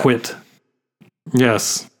finally quit.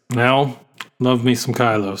 Yes. Now, love me some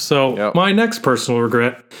Kylo. So, My next personal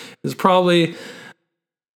regret is probably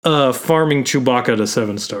farming Chewbacca to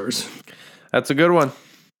 7 stars. That's a good one.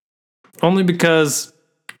 Only because,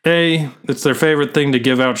 A, it's their favorite thing to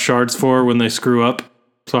give out shards for when they screw up.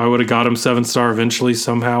 So I would have got him 7-star eventually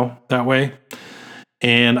somehow that way.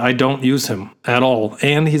 And I don't use him at all.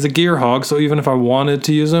 And he's a gear hog, so even if I wanted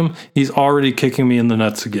to use him, he's already kicking me in the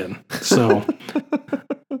nuts again. So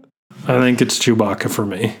I think it's Chewbacca for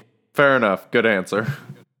me. Fair enough. Good answer.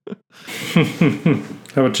 How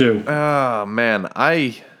about you? Oh, man.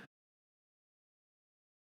 I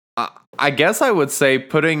guess I would say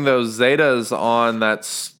putting those Zetas on that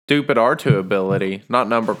stupid R2 ability, not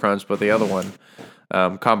Number Crunch, but the other one,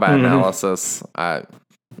 Combat Analysis. I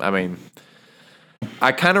mean,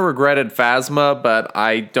 I kind of regretted Phasma, but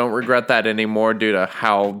I don't regret that anymore due to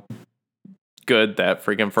how good that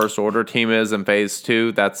freaking First Order team is in Phase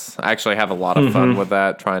 2. I actually have a lot of fun with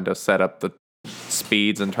that, trying to set up the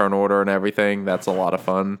speeds and turn order and everything. That's a lot of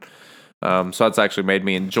fun. So that's actually made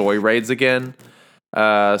me enjoy raids again.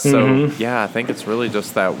 Yeah, I think it's really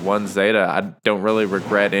just that one Zeta. I don't really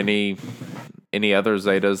regret any other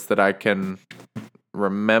Zetas that I can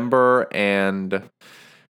remember, and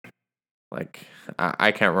like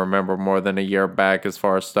I can't remember more than a year back as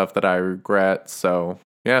far as stuff that I regret. So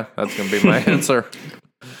yeah, that's gonna be my answer.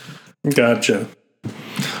 Gotcha.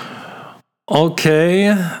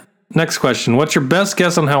 Okay. Next question. What's your best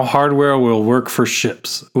guess on how hardware will work for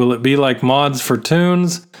ships? Will it be like mods for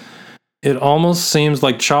tunes? It almost seems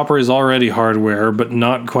like Chopper is already hardware, but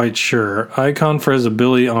not quite sure. Icon for his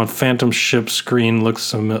ability on Phantom ship screen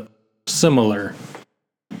looks similar.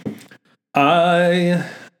 I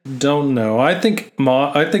don't know. I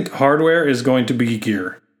think hardware is going to be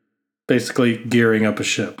gear. Basically gearing up a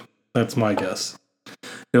ship. That's my guess.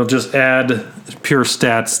 It'll just add pure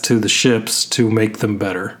stats to the ships to make them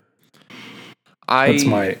better. That's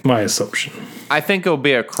my assumption. I think it'll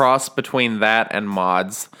be a cross between that and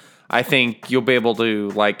mods. I think you'll be able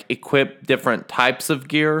to like equip different types of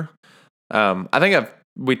gear. I think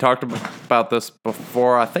we talked about this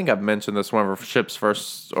before. I think I've mentioned this when we ships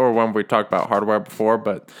first, or when we talked about hardware before.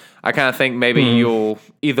 But I kind of think maybe you'll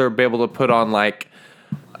either be able to put on like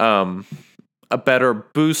a better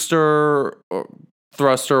booster or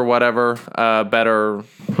thruster or whatever, better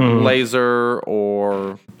laser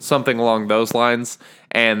or something along those lines,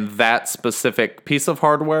 and that specific piece of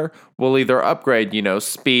hardware will either upgrade,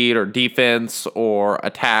 speed or defense or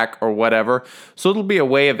attack or whatever. So it'll be a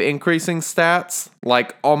way of increasing stats,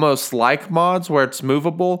 like almost like mods where it's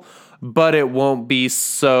movable, but it won't be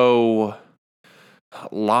so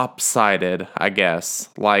lopsided, I guess,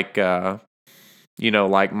 like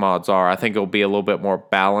like mods are. I think it'll be a little bit more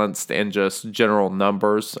balanced in just general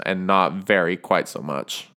numbers and not vary quite so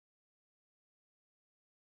much.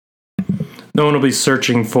 No one will be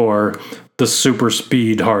searching for the super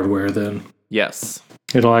speed hardware then. Yes.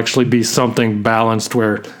 It'll actually be something balanced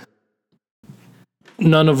where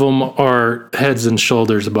none of them are heads and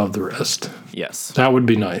shoulders above the rest. Yes. That would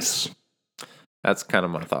be nice. That's kind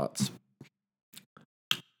of my thoughts.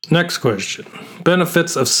 Next question.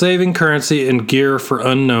 Benefits of saving currency and gear for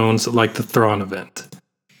unknowns like the Thrawn event.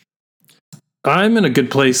 I'm in a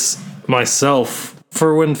good place myself.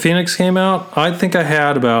 For when Phoenix came out, I think I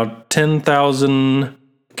had about 10,000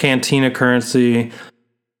 Cantina currency.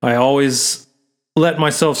 I always let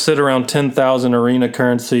myself sit around 10,000 Arena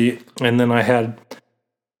currency, and then I had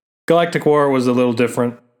Galactic War was a little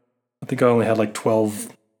different. I think I only had like 12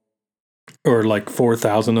 or like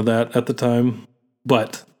 4,000 of that at the time.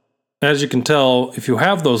 But as you can tell, if you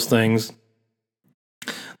have those things,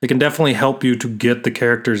 they can definitely help you to get the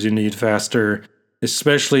characters you need faster,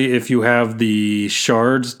 especially if you have the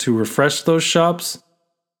shards to refresh those shops.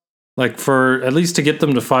 Like for at least to get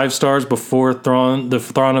them to 5 stars before the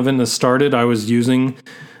Thrawn event has started, I was using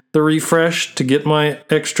the refresh to get my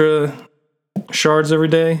extra shards every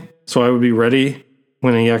day, so I would be ready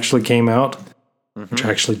when he actually came out, which I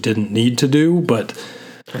actually didn't need to do, but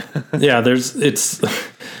yeah,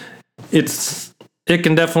 it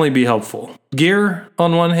can definitely be helpful. Gear,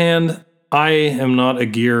 on one hand, I am not a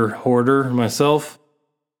gear hoarder myself.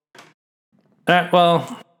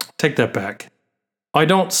 Well, take that back. I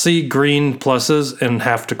don't see green pluses and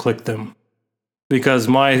have to click them. Because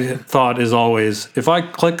my thought is always, if I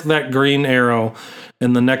click that green arrow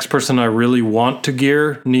and the next person I really want to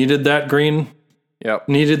gear needed that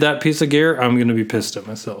piece of gear, I'm going to be pissed at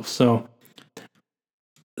myself. So,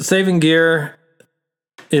 saving gear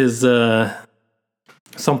is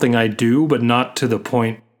something I do, but not to the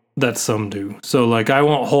point that some do. So, like, I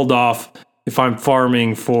won't hold off if I'm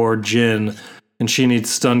farming for Jyn and she needs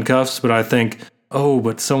stun cuffs, but I think,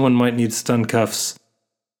 but someone might need stun cuffs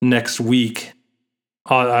next week.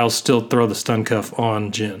 I'll still throw the stun cuff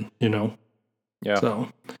on Jyn, Yeah. So,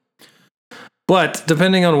 but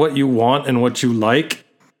depending on what you want and what you like,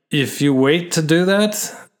 if you wait to do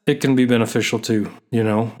that, it can be beneficial too, you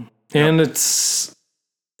know? And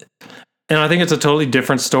and I think it's a totally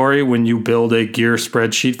different story when you build a gear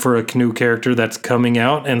spreadsheet for a new character that's coming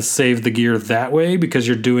out and save the gear that way, because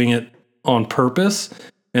you're doing it on purpose.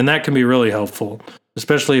 And that can be really helpful,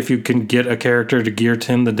 especially if you can get a character to gear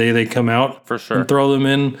 10 the day they come out. For sure. And throw them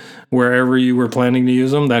in wherever you were planning to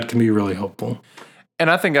use them. That can be really helpful. And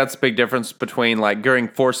I think that's a big difference between like gearing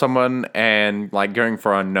for someone and like gearing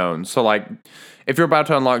for unknowns. So like if you're about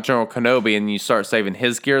to unlock General Kenobi and you start saving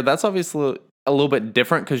his gear, that's obviously a little bit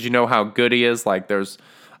different because you know how good he is. Like there's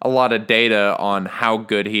a lot of data on how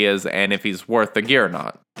good he is and if he's worth the gear or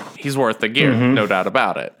not. He's worth the gear, no doubt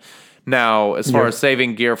about it. Now, as far as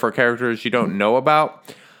saving gear for characters you don't know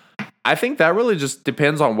about, I think that really just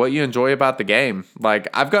depends on what you enjoy about the game. Like,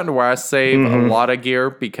 I've gotten to where I save a lot of gear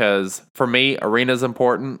because, for me, arena's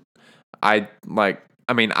important. I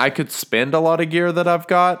could spend a lot of gear that I've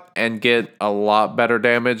got and get a lot better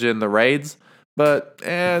damage in the raids, but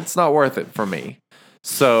it's not worth it for me.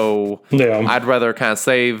 So, I'd rather kind of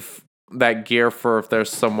save that gear for if there's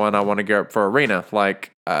someone I want to gear up for arena. Like,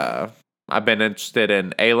 I've been interested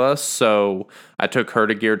in Ayla, so I took her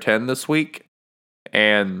to gear 10 this week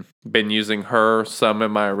and been using her some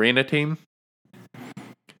in my arena team.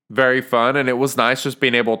 Very fun, and it was nice just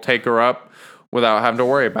being able to take her up without having to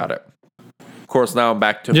worry about it. Of course, now I'm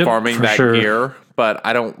back to farming that gear, but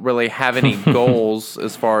I don't really have any goals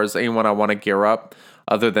as far as anyone I want to gear up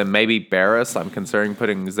other than maybe Barriss. I'm considering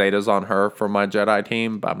putting Zetas on her for my Jedi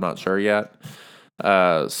team, but I'm not sure yet.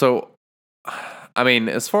 I mean,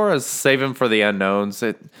 as far as saving for the unknowns,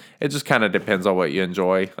 it just kind of depends on what you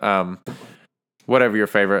enjoy. Whatever your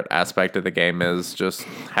favorite aspect of the game is, just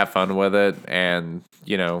have fun with it and,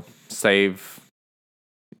 you know, save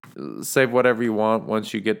whatever you want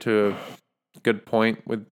once you get to a good point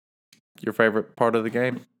with your favorite part of the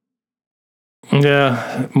game.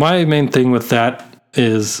 Yeah, my main thing with that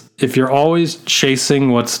is if you're always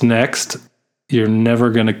chasing what's next, you're never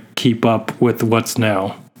going to keep up with what's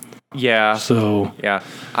now. Yeah. So yeah,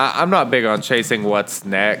 I'm not big on chasing what's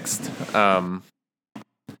next.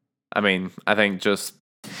 I mean, I think just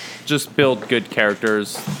build good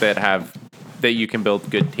characters that you can build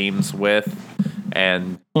good teams with,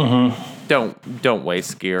 and don't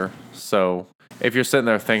waste gear. So if you're sitting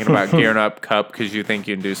there thinking about gearing up Cup because you think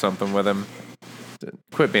you can do something with him,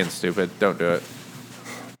 quit being stupid. Don't do it.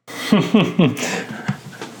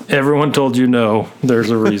 Everyone told you no. There's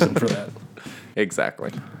a reason for that.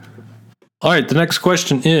 Exactly. All right, the next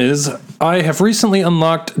question is, I have recently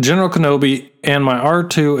unlocked General Kenobi and my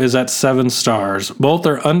R2 is at 7 stars. Both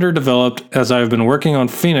are underdeveloped as I have been working on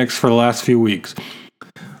Phoenix for the last few weeks.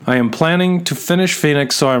 I am planning to finish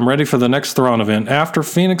Phoenix so I'm ready for the next Thrawn event. After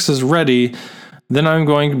Phoenix is ready, then I'm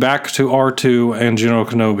going back to R2 and General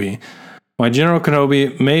Kenobi. My General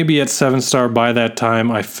Kenobi may be at 7 star by that time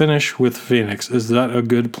I finish with Phoenix. Is that a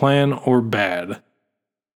good plan or bad?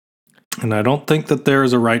 And I don't think that there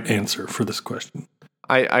is a right answer for this question.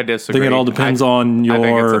 I disagree. I think it all depends on your... I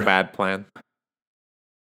think it's a bad plan.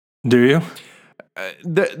 Do you?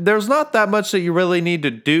 There's not that much that you really need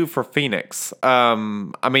to do for Phoenix. I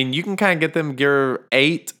mean, you can kind of get them gear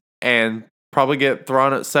 8 and probably get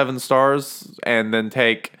Thrawn at 7 stars and then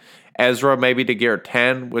take Ezra maybe to gear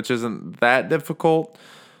 10, which isn't that difficult.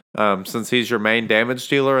 Since he's your main damage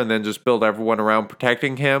dealer, and then just build everyone around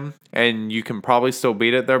protecting him, and you can probably still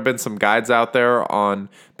beat it. There have been some guides out there on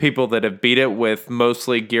people that have beat it with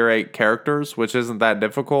mostly gear 8 characters, which isn't that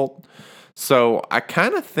difficult. So I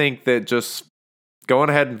kind of think that just going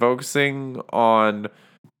ahead and focusing on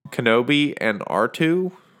Kenobi and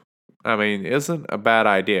R2, I mean, isn't a bad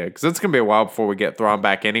idea, because it's going to be a while before we get Thrawn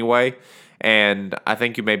back anyway. And I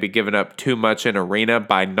think you may be giving up too much in arena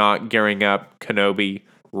by not gearing up Kenobi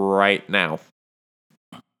right now.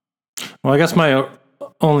 Well, I guess my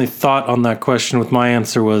only thought on that question with my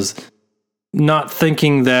answer was not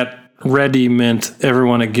thinking that ready meant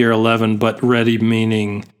everyone at gear 11, but ready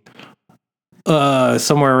meaning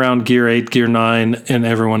somewhere around gear 8, gear 9, and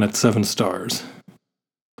everyone at 7 stars.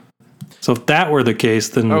 So if that were the case,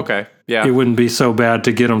 then it wouldn't be so bad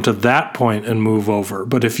to get them to that point and move over.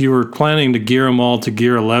 But if you were planning to gear them all to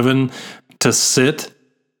gear 11 to sit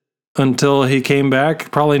until he came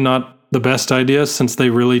back, probably not the best idea, since they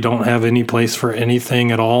really don't have any place for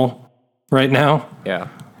anything at all right now. Yeah.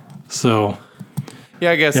 So.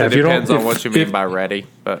 Yeah, I guess it depends on what you mean by ready,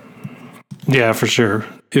 but. Yeah, for sure.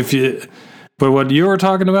 But what you were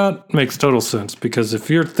talking about makes total sense, because if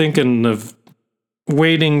you're thinking of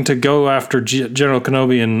waiting to go after General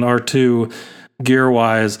Kenobi and R2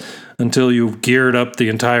 gear-wise until you've geared up the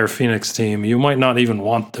entire Phoenix team, you might not even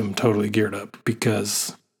want them totally geared up,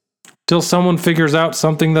 because till someone figures out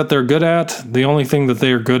something that they're good at, the only thing that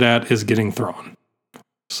they are good at is getting Thrawn.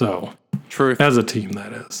 So, truth. As a team,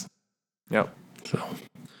 that is. Yep. So,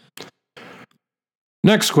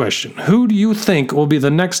 next question. Who do you think will be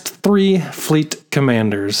the next 3 fleet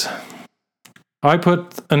commanders? I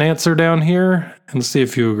put an answer down here and see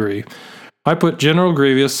if you agree. I put General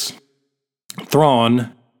Grievous,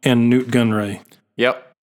 Thrawn, and Newt Gunray.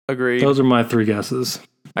 Yep. Agreed. Those are my 3 guesses.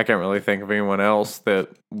 I can't really think of anyone else that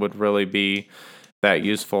would really be that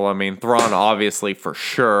useful. I mean, Thrawn, obviously, for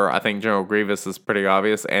sure. I think General Grievous is pretty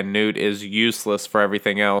obvious, and Newt is useless for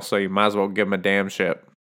everything else, so you might as well give him a damn ship.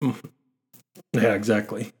 Yeah,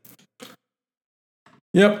 exactly.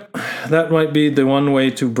 Yep, that might be the one way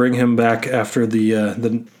to bring him back after the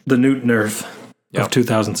Newt nerf of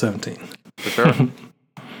 2017. For sure.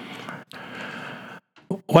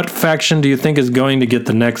 What faction do you think is going to get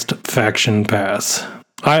the next faction pass?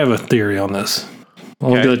 I have a theory on this.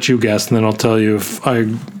 I'll let you guess, and then I'll tell you if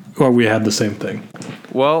we had the same thing.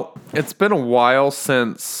 Well, it's been a while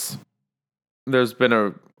since there's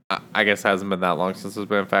been I guess it hasn't been that long since there's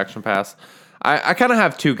been a faction pass. I kind of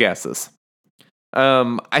have 2 guesses.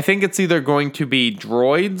 I think it's either going to be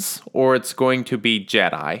droids or it's going to be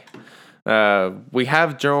Jedi. We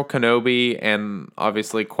have General Kenobi, and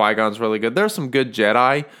obviously Qui-Gon's really good. There's some good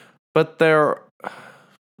Jedi, but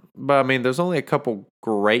I mean, there's only a couple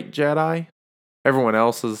great Jedi. Everyone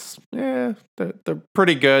else is, they're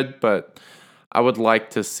pretty good, but I would like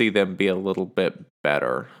to see them be a little bit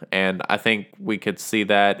better. And I think we could see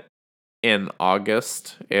that in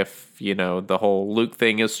August if, the whole Luke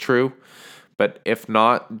thing is true. But if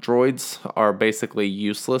not, droids are basically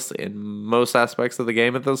useless in most aspects of the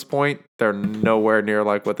game at this point. They're nowhere near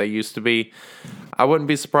like what they used to be. I wouldn't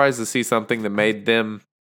be surprised to see something that made them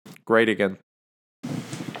great again.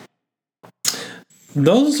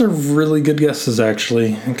 Those are really good guesses,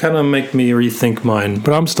 actually. And kind of make me rethink mine.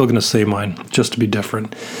 But I'm still going to say mine, just to be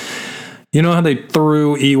different. You know how they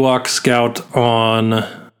threw Ewok Scout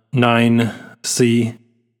on 9C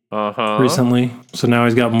recently? So now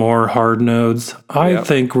he's got more hard nodes. I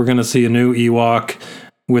think we're going to see a new Ewok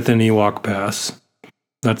with an Ewok pass.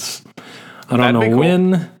 I don't know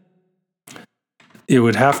when. It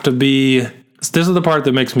would have to be... This is the part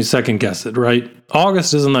that makes me second guess it, right?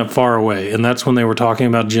 August isn't that far away, and that's when they were talking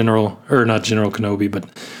about not General Kenobi, but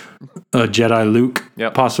Jedi Luke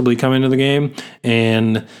possibly coming to the game,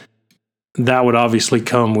 and that would obviously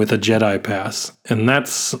come with a Jedi pass, and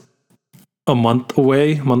that's a month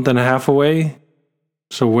and a half away.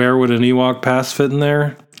 So where would an Ewok pass fit in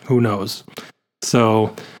there? Who knows?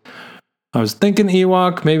 So I was thinking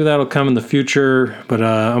Ewok, maybe that'll come in the future, but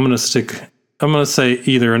I'm going to say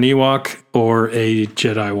either an Ewok or a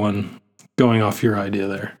Jedi one, going off your idea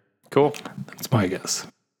there. Cool. That's my guess.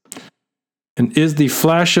 And is the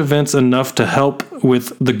flash events enough to help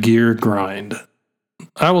with the gear grind?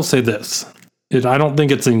 I will say this. I don't think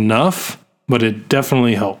it's enough, but it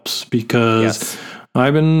definitely helps because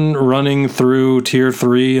I've been running through tier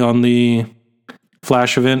 3 on the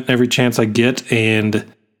flash event every chance I get, and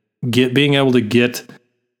being able to get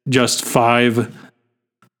just 5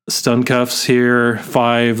 stun cuffs here,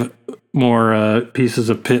 5 more pieces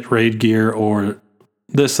of pit raid gear, or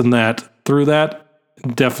this and that through that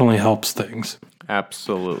definitely helps things.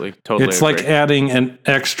 Absolutely. Totally. It's like adding an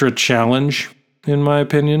extra challenge, in my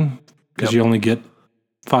opinion, because you only get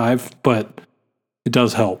 5, but it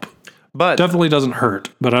does help. But definitely doesn't hurt,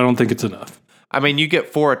 but I don't think it's enough. I mean, you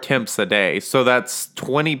get 4 attempts a day, so that's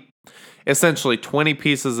essentially 20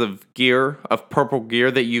 pieces of gear, of purple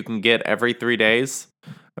gear that you can get every 3 days.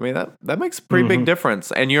 I mean, that makes a pretty big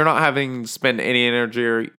difference, and you're not having to spend any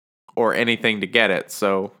energy or anything to get it.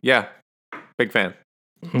 So, yeah, big fan.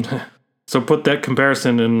 So put that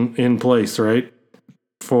comparison in place, right?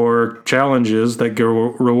 For challenges that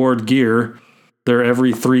reward gear, they're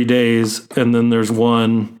every 3 days, and then there's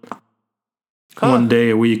one day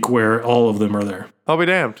a week where all of them are there. I'll be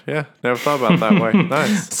damned. Yeah, never thought about it that way.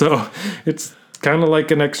 Nice. So it's kind of like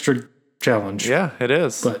an extra challenge. Yeah, it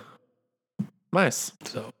is. But nice.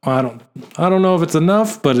 So I don't know if it's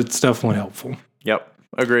enough, but it's definitely helpful. Yep,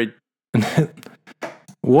 agreed.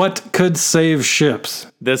 What could save ships?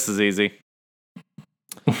 This is easy.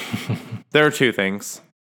 There are 2 things.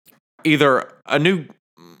 Either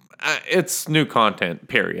it's new content,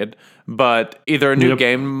 period. But either a new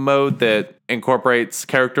game mode that incorporates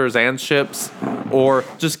characters and ships, or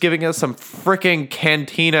just giving us some freaking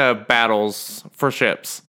cantina battles for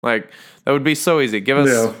ships. Like, that would be so easy. Give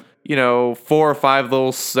us, 4 or 5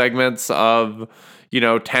 little segments of,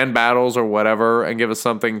 10 battles or whatever, and give us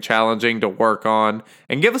something challenging to work on,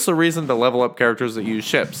 and give us a reason to level up characters that use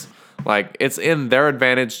ships. Like, it's in their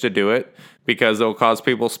advantage to do it because it'll cause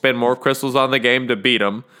people to spend more crystals on the game to beat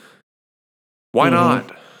them. Why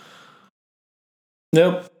not?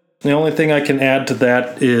 Nope. The only thing I can add to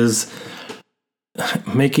that is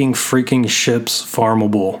making freaking ships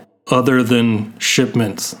farmable other than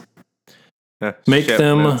shipments. Make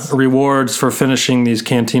Shipments. them rewards for finishing these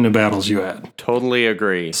Cantina battles you had. Totally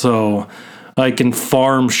agree. So I can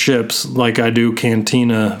farm ships like I do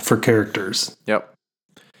Cantina for characters. Yep.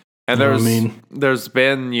 And You know what I mean? there's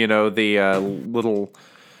been, the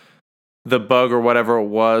bug or whatever it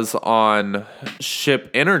was on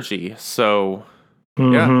ship energy. So,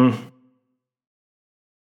 yeah.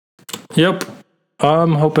 Yep.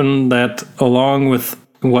 I'm hoping that along with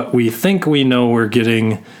what we think we know we're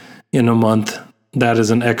getting in a month, that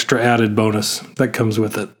is an extra added bonus that comes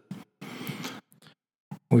with it.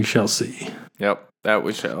 We shall see. Yep, that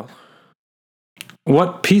we shall.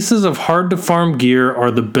 What pieces of hard to farm gear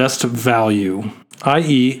are the best value?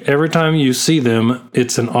 I.e., every time you see them,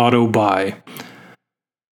 it's an auto buy.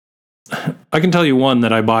 I can tell you one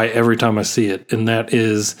that I buy every time I see it, and that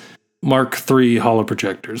is Mark III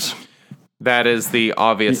holoprojectors. That is the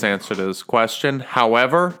obvious answer to this question.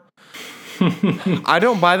 However, I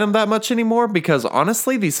don't buy them that much anymore because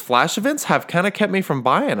honestly, these flash events have kind of kept me from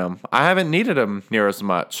buying them. I haven't needed them near as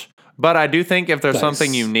much. But I do think if there's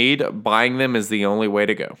something you need, buying them is the only way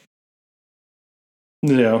to go.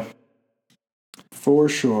 Yeah. For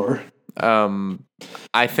sure.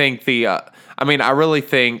 I think I really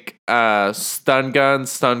think stun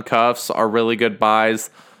guns, stun cuffs are really good buys.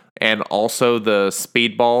 And also the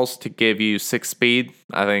speed balls to give you 6 speed.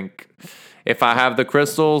 I think if I have the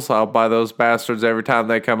crystals, I'll buy those bastards every time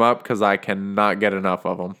they come up because I cannot get enough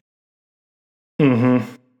of them. Mm-hmm.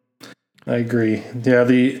 I agree. Yeah,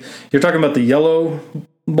 you're talking about the yellow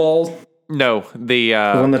ball? No, the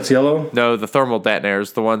one that's yellow? No, the thermal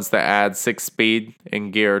detonators, the ones that add 6 speed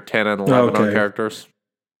in gear 10 and 11 on characters.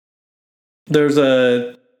 There's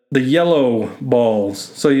the yellow balls.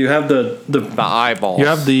 So you have the eyeballs. You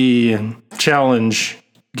have the challenge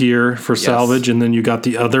gear for salvage, and then you got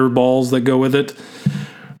the other balls that go with it.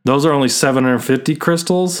 Those are only 750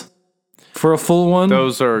 crystals for a full one.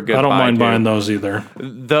 Those are a good. I don't mind buying those either.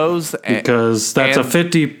 Those because that's a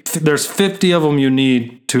 50. There's 50 of them you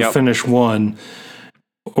need to finish one,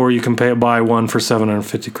 or you can buy one for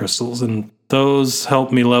 750 crystals, and those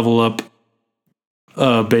help me level up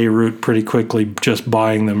Beirut pretty quickly just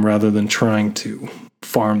buying them rather than trying to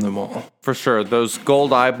farm them all. For sure. Those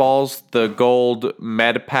gold eyeballs, the gold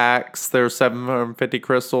med packs, they're 750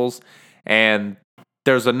 crystals. And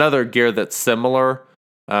there's another gear that's similar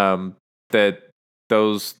that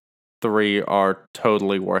those 3 are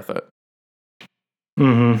totally worth it.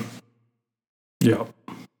 Mm-hmm. Yeah.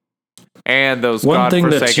 And those one thing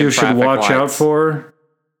that you should watch lights. out for.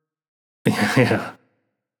 Yeah.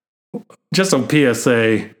 Just a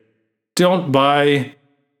PSA, don't buy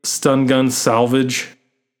stun gun salvage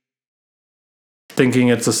thinking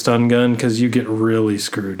it's a stun gun because you get really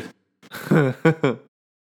screwed.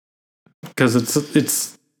 Because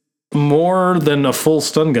it's more than a full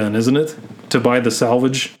stun gun, isn't it? To buy the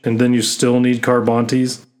salvage, and then you still need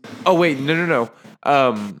Carbontes. Oh, wait, no.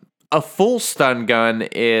 A full stun gun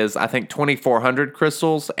is, I think, 2,400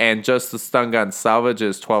 crystals, and just the stun gun salvage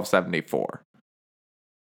is 1,274.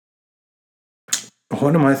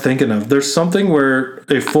 What am I thinking of? There's something where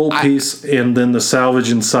a full piece and then the salvage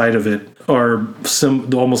inside of it are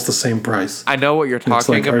almost the same price. I know what you're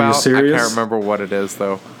talking about. Are you serious? I can't remember what it is,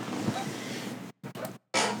 though.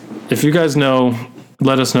 If you guys know,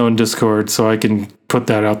 let us know in Discord so I can put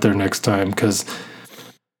that out there next time, because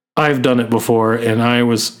I've done it before and I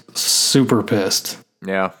was super pissed.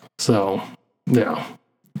 Yeah. So, yeah.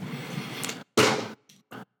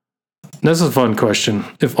 This is a fun question.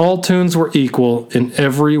 If all toons were equal in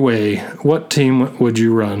every way, what team would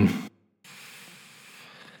you run?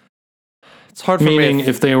 It's hard for me. Meaning,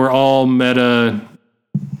 if they were all meta,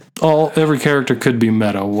 every character could be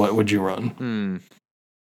meta, what would you run?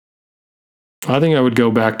 I think I would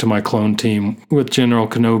go back to my clone team with General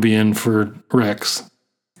Kenobi in for Rex,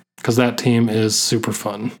 because that team is super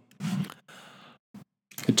fun.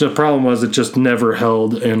 The problem was it just never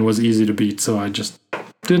held and was easy to beat, so I just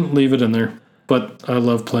didn't leave it in there. But I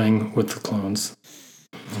love playing with the clones.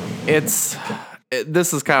 This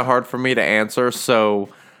is kind of hard for me to answer, so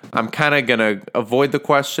I'm kind of going to avoid the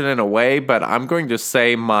question in a way, but I'm going to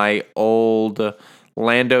say my old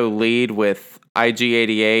Lando lead with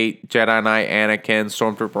IG-88, Jedi Knight Anakin,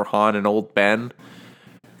 Stormtrooper Han, and Old Ben.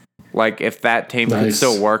 Like, if that team could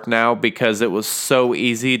still work now, because it was so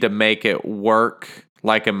easy to make it work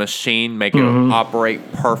like a machine, make it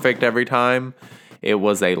operate perfect every time. it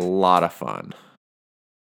was a lot of fun.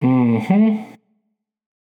 Mm-hmm.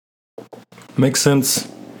 Makes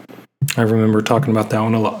sense. I remember talking about that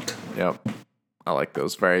one a lot. Yep. I like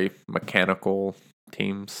those very mechanical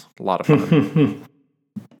teams. A lot of fun.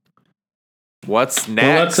 What's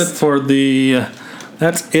next? Well,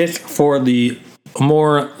 that's it for the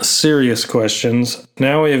more serious questions.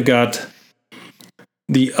 Now we've got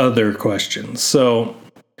the other questions. So,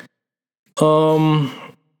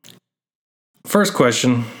 first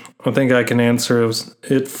question, I think I can answer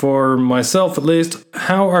it for myself at least.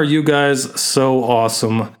 How are you guys so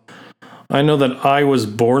awesome? I know that I was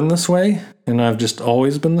born this way, and I've just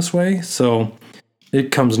always been this way, so it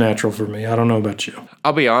comes natural for me. I don't know about you.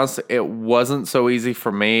 I'll be honest, it wasn't so easy for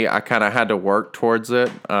me. I kind of had to work towards it.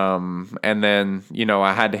 And then,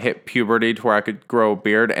 I had to hit puberty to where I could grow a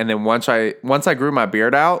beard. And then once I grew my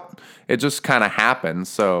beard out, it just kind of happened.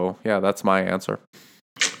 So, yeah, that's my answer.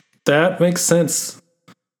 That makes sense.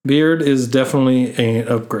 Beard is definitely an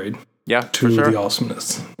upgrade. Yeah, to the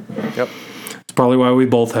awesomeness. Yep. It's probably why we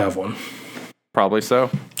both have one. Probably so.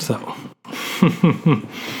 So,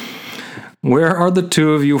 where are the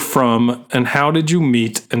two of you from, and how did you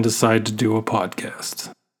meet and decide to do a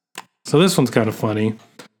podcast? So this one's kind of funny.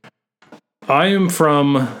 I am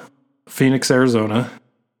from Phoenix, Arizona,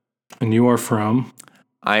 and you are from?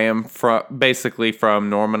 I am basically from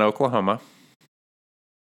Norman, Oklahoma.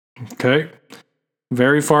 Okay.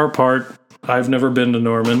 Very far apart. I've never been to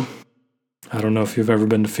Norman. I don't know if you've ever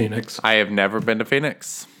been to Phoenix. I have never been to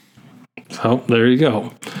Phoenix. So, there you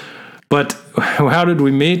go. But how did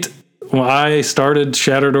we meet? Well, I started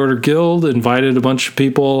Shattered Order Guild, invited a bunch of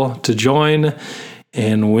people to join,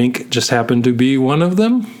 and Wink just happened to be one of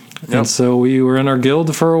them. Yep. And so we were in our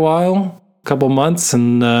guild for a while, a couple months,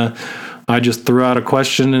 and I just threw out a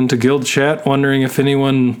question into guild chat wondering if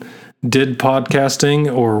anyone did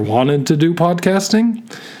podcasting or wanted to do podcasting,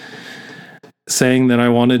 saying that I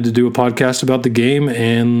wanted to do a podcast about the game,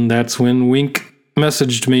 and that's when Wink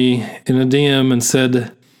messaged me in a DM and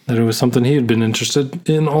said that it was something he had been interested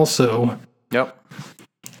in also. Yep.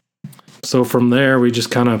 So from there, we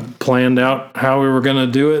just kind of planned out how we were going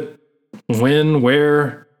to do it, when,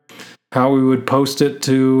 where, how we would post it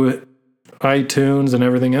to iTunes and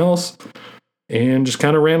everything else, and just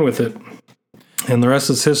kind of ran with it. And the rest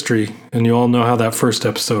is history, and you all know how that first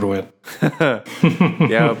episode went.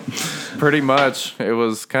 Yeah, pretty much. It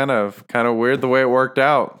was kind of weird the way it worked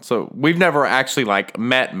out. So we've never actually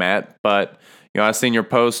met, but I seen your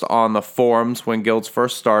post on the forums when guilds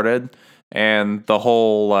first started, and the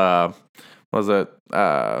whole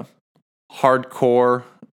hardcore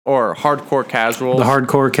or hardcore casuals. The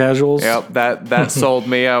hardcore casuals. Yep, that sold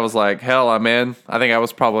me. I was like, hell, I'm in. I think I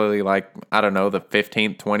was probably the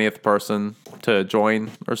 15th, 20th person to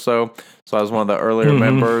join or so. So I was one of the earlier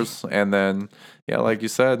members. And then, yeah, like you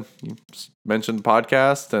said, you mentioned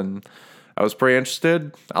podcast, and I was pretty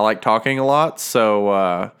interested. I like talking a lot.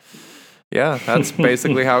 So, yeah, that's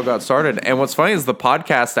basically how it got started. And what's funny is the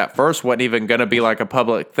podcast at first wasn't even going to be a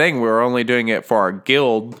public thing. We were only doing it for our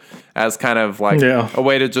guild as kind of a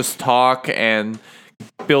way to just talk and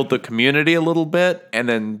build the community a little bit. And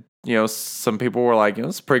then, some people were like,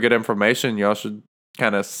 it's pretty good information. Y'all should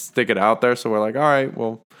kind of stick it out there. So we're like, all right,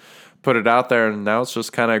 we'll put it out there. And now it's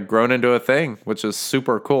just kind of grown into a thing, which is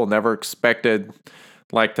super cool. Never expected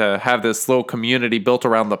to have this little community built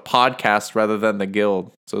around the podcast rather than the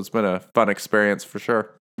guild. So it's been a fun experience for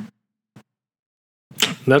sure.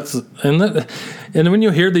 And when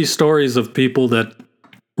you hear these stories of people that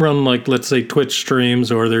run let's say Twitch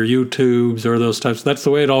streams or their YouTubes or those types, that's the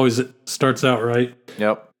way it always starts out, right?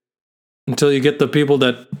 Yep. Until you get the people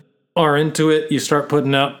that are into it, you start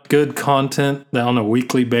putting out good content on a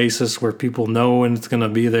weekly basis where people know when it's going to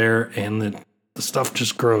be there, and the stuff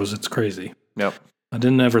just grows. It's crazy. Yep. I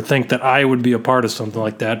didn't ever think that I would be a part of something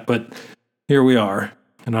like that, but here we are,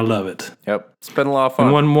 and I love it. Yep. It's been a lot of fun.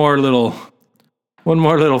 And one more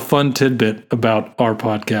little fun tidbit about our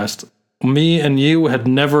podcast. Me and you had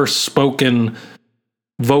never spoken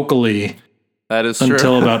vocally. That is true.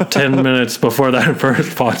 Until about 10 minutes before that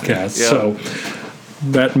first podcast. Yep. So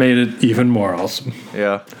that made it even more awesome.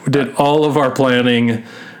 Yeah. We did all of our planning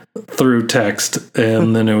through text,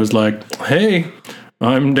 and then it was like, hey,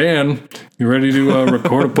 I'm Dan. You ready to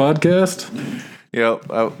record a podcast? Yep,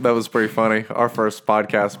 that was pretty funny. Our first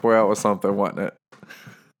podcast, boy, that was something, wasn't it?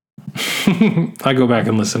 I go back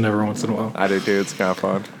and listen every once in a while. I do too. It's kind of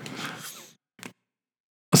fun.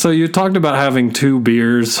 So you talked about having 2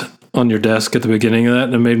 beers on your desk at the beginning of that,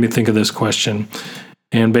 and it made me think of this question.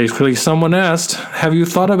 And basically, someone asked, have you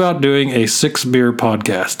thought about doing a 6-beer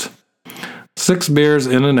podcast? 6 beers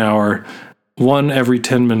in an hour, 1 every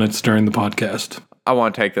 10 minutes during the podcast. I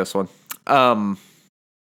want to take this one.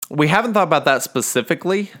 We haven't thought about that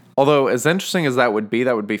specifically, although as interesting as that would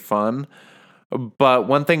be fun. But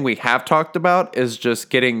one thing we have talked about is just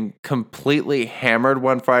getting completely hammered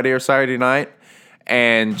one Friday or Saturday night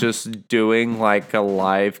and just doing like a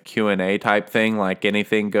live Q&A type thing, like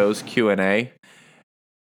Anything Goes Q&A.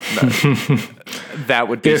 That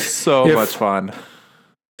would be so much fun.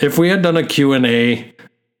 If we had done a Q&A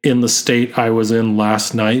in the state I was in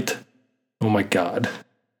last night, oh my God.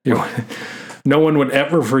 No one would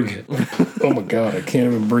ever forget. Oh my God, I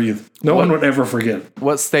can't even breathe. No one would ever forget.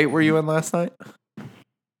 What state were you in last night?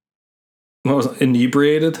 What was it?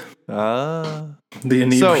 Inebriated? The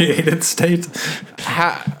inebriated state.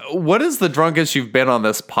 What is the drunkest you've been on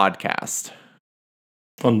this podcast?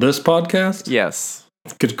 On this podcast? Yes.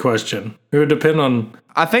 Good question. It would depend on...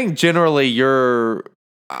 I think generally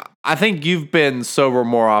I think you've been sober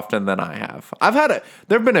more often than I have.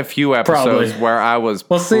 There have been a few episodes where I was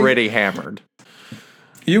pretty hammered.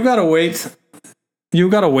 You gotta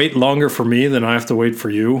wait longer for me than I have to wait for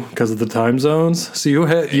you because of the time zones. So you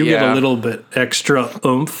get a little bit extra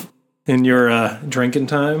oomph in your drinking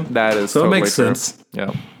time. That is so totally it makes true. sense.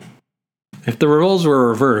 Yeah. If the roles were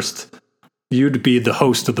reversed, you'd be the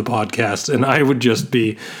host of the podcast, and I would just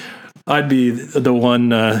be. I'd be the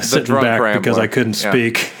one sitting back rambler. Because I couldn't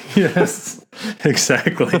speak. Yes,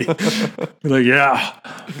 exactly. Like, yeah,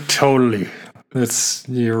 totally.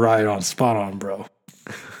 You're right on, spot on, bro.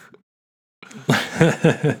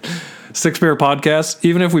 6 Beer Podcast.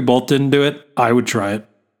 Even if we both didn't do it, I would try it.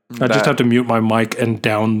 I just have to mute my mic and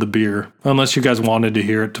down the beer, unless you guys wanted to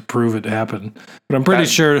hear it to prove it happened. But I'm pretty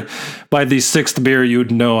sure by the 6th beer,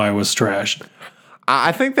 you'd know I was trashed.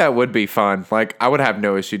 I think that would be fun. Like, I would have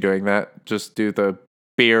no issue doing that. Just do the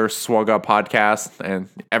beer swugga podcast, and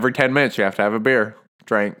every 10 minutes you have to have a beer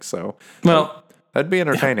drank. So, well, that'd be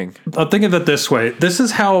entertaining. I'm thinking of it this way. This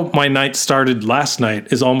is how my night started last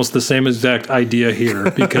night. Is almost the same exact idea here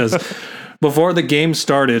because before the game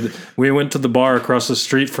started, we went to the bar across the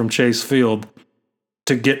street from Chase Field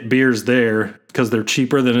to get beers there because they're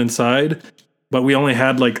cheaper than inside. But we only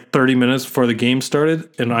had like 30 minutes before the game started,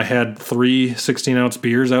 and I had 3 16-ounce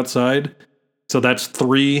beers outside. So that's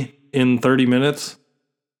 3 in 30 minutes.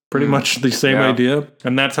 Pretty much the same idea.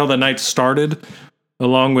 And that's how the night started,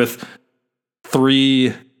 along with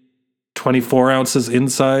 3 24 ounces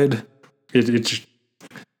inside. It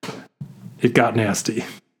got nasty.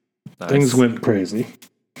 Nice. Things went crazy.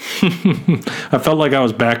 I felt like I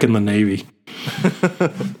was back in the Navy.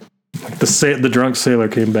 Like the drunk sailor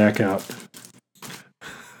came back out.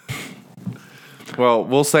 Well,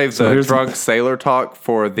 we'll save the drunk sailor talk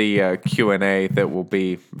for the Q&A that will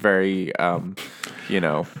be very,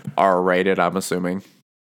 R-rated, I'm assuming.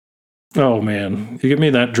 Oh, man. You get me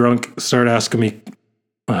that drunk, start asking me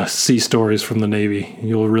sea stories from the Navy.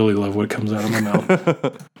 You'll really love what comes out of my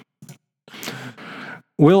mouth.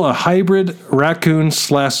 Will a hybrid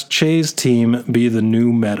raccoon/Chase team be the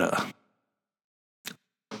new meta?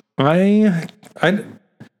 We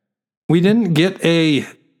didn't get a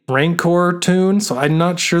Rancor tune, so I'm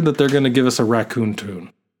not sure that they're going to give us a raccoon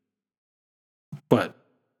tune. But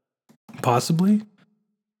possibly.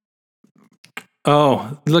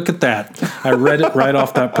 Oh, look at that. I read it right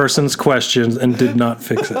off that person's questions and did not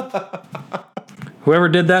fix it. Whoever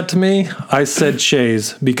did that to me, I said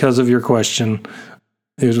Shays because of your question.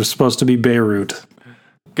 It was supposed to be Beirut.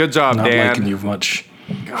 Good job, not Dan. Not liking you much.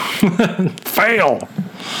 Fail.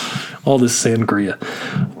 All this sangria.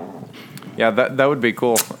 Yeah, that would be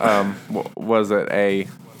cool. Was it a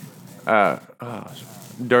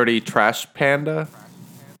dirty trash panda?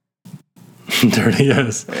 Dirty,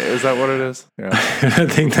 yes. Is that what it is? Yeah. I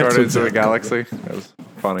think that's Guardians of the Galaxy. That was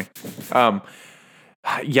funny.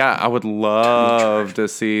 Yeah, I would love to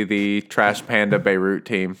see the Trash Panda Beirut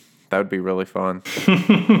team. That would be really fun.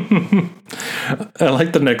 I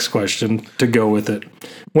like the next question to go with it.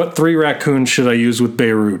 What 3 raccoons should I use with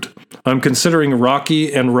Beirut? I'm considering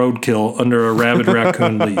Rocky and Roadkill under a rabid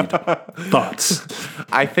raccoon lead. Thoughts?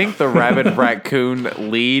 I think the rabid raccoon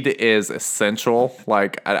lead is essential.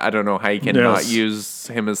 Like, I don't know how you can not use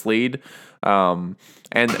him as lead. And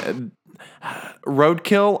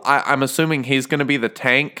Roadkill, I'm assuming he's going to be the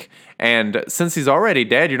tank. And since he's already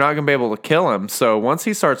dead, you're not going to be able to kill him. So once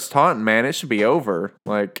he starts taunting, man, it should be over.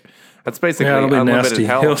 Like, that's basically unlimited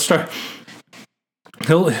health.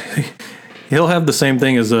 He'll have the same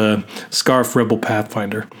thing as a Scarf Rebel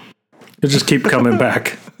Pathfinder. He'll just keep coming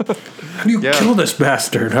back. How do you kill this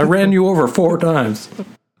bastard? I ran you over 4 times.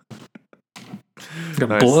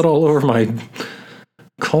 Got blood all over my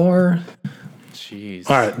car. Jeez.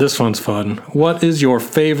 All right, this one's fun. What is your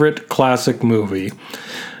favorite classic movie?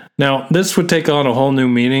 Now, this would take on a whole new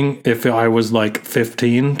meaning if I was like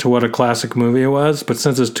 15 to what a classic movie it was. But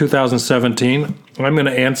since it's 2017, I'm going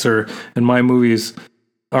to answer, and my movies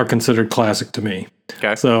are considered classic to me.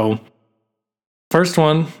 Okay. So, first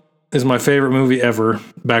one is my favorite movie ever,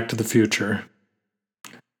 Back to the Future.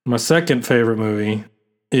 My second favorite movie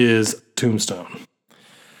is Tombstone.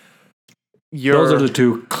 Those are the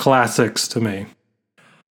two classics to me.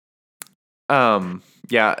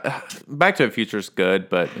 Yeah, Back to the Future is good,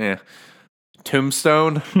 but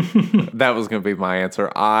Tombstone, that was going to be my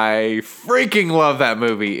answer. I freaking love that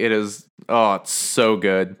movie. It's so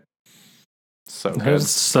good. So good. It's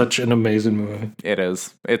such an amazing movie. It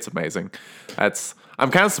is. It's amazing.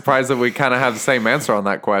 I'm kind of surprised that we kind of have the same answer on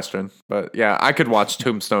that question. But yeah, I could watch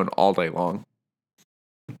Tombstone all day long.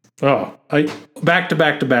 Oh, back to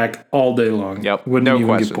back all day long. Yep. Wouldn't no even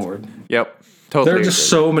questions. get bored. Yep. Totally. There are just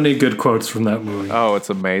so many good quotes from that movie. Oh, it's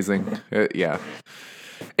amazing. Yeah.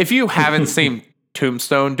 If you haven't seen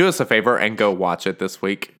Tombstone, do us a favor and go watch it this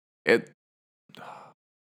week. And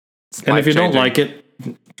if you don't like it,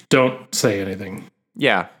 don't say anything.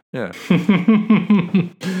 Yeah.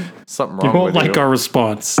 Something wrong. You won't with like our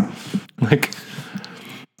response. Like,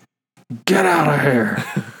 get out of here.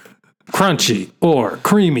 Crunchy or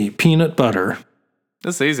creamy peanut butter.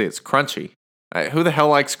 This is easy. It's crunchy. Who the hell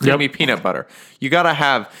likes creamy peanut butter? You gotta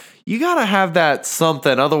have that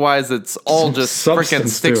something. Otherwise, it's all Some just freaking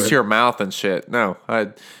sticks to to your mouth and shit. No,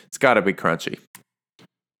 it's got to be crunchy.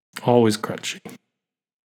 Always crunchy.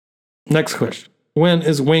 Next question. When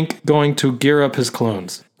is Wink going to gear up his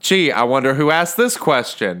clones? Gee, I wonder who asked this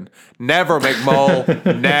question. Never,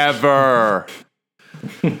 McMole. Never.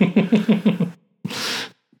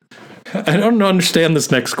 I don't understand this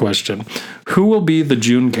next question. Who will be the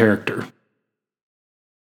June character?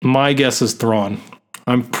 My guess is Thrawn.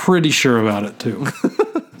 I'm pretty sure about it, too.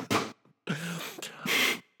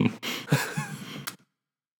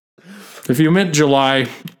 If you meant July,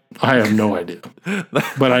 I have no idea.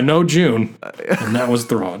 But I know June, and that was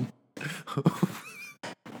Thrawn.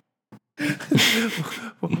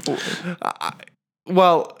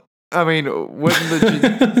 Well, I mean, wouldn't the...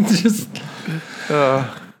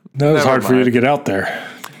 That was hard for you to get out there.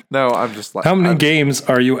 No, I'm just like... How many games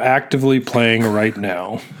are you actively playing right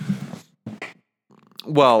now?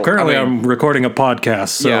 Well, currently I'm recording a podcast.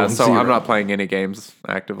 So I'm not playing any games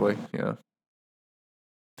actively. Yeah.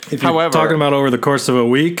 If you're talking about over the course of a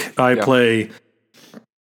week, I play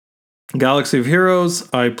Galaxy of Heroes,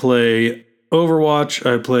 I play Overwatch,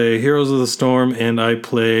 I play Heroes of the Storm, and I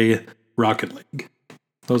play Rocket League.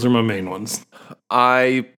 Those are my main ones.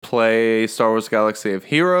 I play Star Wars Galaxy of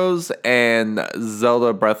Heroes and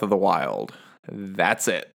Zelda Breath of the Wild. That's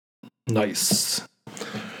it. Nice.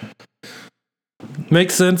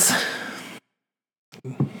 Makes sense.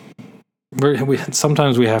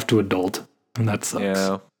 Sometimes we have to adult, and that sucks.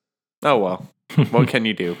 Yeah. Oh, well. What can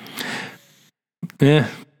you do? Yeah.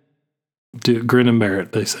 Grin and bear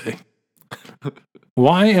it, they say.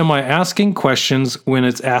 Why am I asking questions when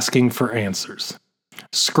it's asking for answers?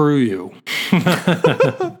 Screw you.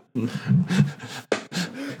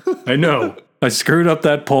 I know. I screwed up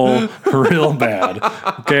that poll real bad.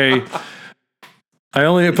 Okay. I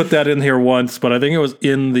only put that in here once, but I think it was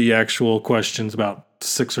in the actual questions about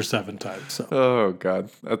 6 or 7 times. So. Oh, God.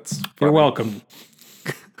 That's funny. You're welcome.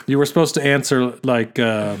 You were supposed to answer like,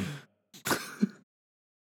 I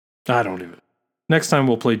don't even. Next time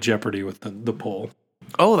we'll play Jeopardy with the poll.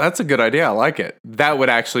 Oh, that's a good idea. I like it. That would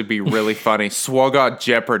actually be really funny. Swogot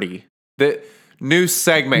Jeopardy. The new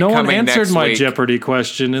segment coming next week. No one answered my Jeopardy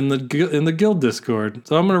question in the guild Discord.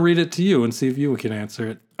 So I'm going to read it to you and see if you can answer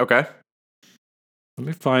it. Okay. Let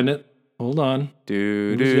me find it. Hold on.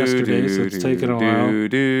 It was yesterday, so it's taking a while.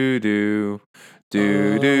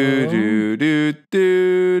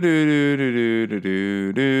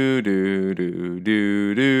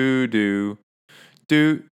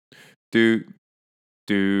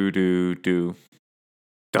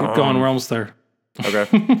 Keep going, we're almost there. Okay.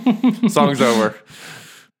 Song's over.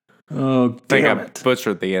 Oh, I think I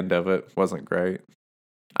butchered the end of it. Wasn't great.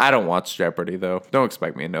 I don't watch Jeopardy though. Don't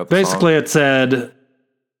expect me to know the Basically song. it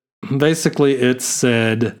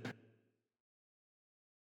said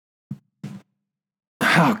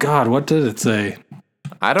oh God, what did it say?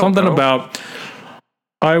 I don't Something know. About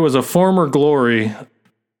I was a former glory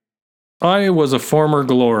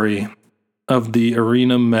of the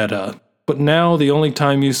arena meta, but now the only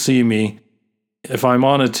time you see me, if I'm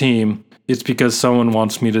on a team, it's because someone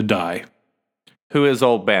wants me to die. Who is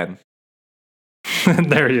old Ben?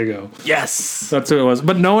 There you go. Yes. That's who it was.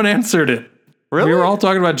 But no one answered it. Really? We were all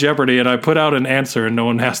talking about Jeopardy, and I put out an answer, and no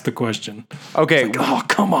one asked the question. Okay. Like, oh,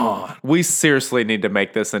 come on. We seriously need to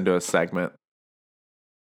make this into a segment.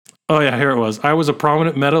 Oh, yeah, here it was. I was a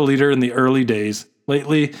prominent meta leader in the early days.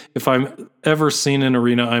 Lately, if I'm ever seen in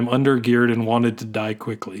arena, I'm undergeared and wanted to die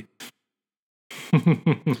quickly.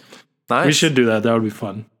 Nice. We should do that. That would be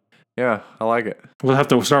fun. Yeah, I like it. We'll have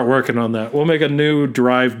to start working on that. We'll make a new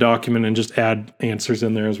Drive document and just add answers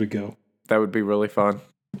in there as we go. That would be really fun.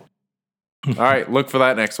 All right, look for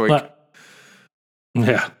that next week.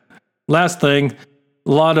 Yeah. Last thing, a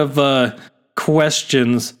lot of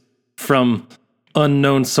questions from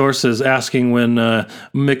unknown sources asking when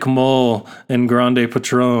Mick Mole and Grande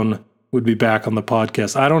Patron would be back on the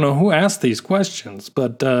podcast. I don't know who asked these questions,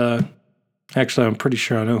 but actually I'm pretty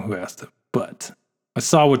sure I know who asked them. But I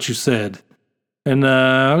saw what you said. And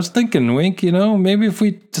I was thinking, Wink, maybe if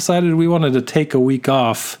we decided we wanted to take a week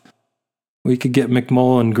off, we could get Mick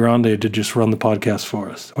Mole and Grande to just run the podcast for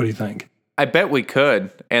us. What do you think? I bet we could.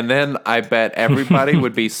 And then I bet everybody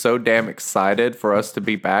would be so damn excited for us to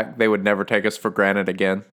be back, they would never take us for granted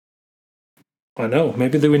again. I know.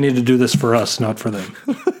 Maybe we need to do this for us, not for them.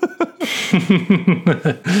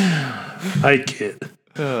 I kid.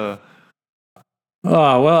 Oh,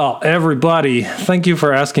 well, everybody, thank you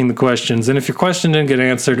for asking the questions. And if your question didn't get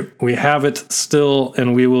answered, we have it still,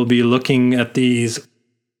 and we will be looking at these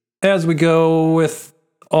as we go with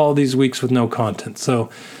all these weeks with no content.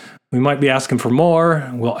 So we might be asking for more.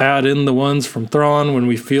 We'll add in the ones from Thrawn when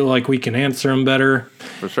we feel like we can answer them better.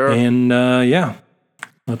 For sure. And yeah,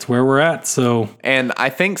 that's where we're at. So, and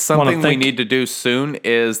I think something we need to do soon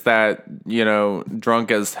is that,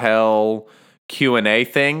 Drunk as Hell Q&A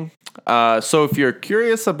thing. So if you're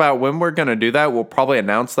curious about when we're going to do that, we'll probably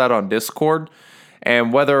announce that on Discord.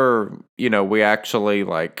 And whether, we actually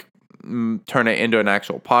turn it into an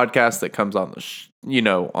actual podcast that comes on the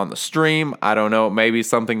on the stream. I don't know. It may be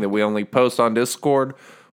something that we only post on Discord.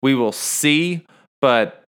 We will see.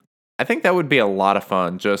 But I think that would be a lot of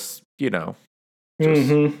fun. Just get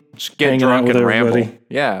Hanging drunk and ramble. Everybody.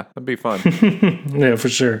 Yeah, that'd be fun. Yeah, for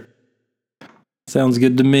sure. Sounds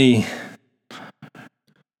good to me.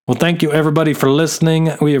 Well, thank you everybody for listening.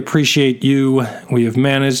 We appreciate you. We have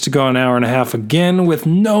managed to go an hour and a half again with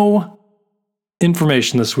no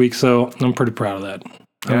information this week, so I'm pretty proud of that.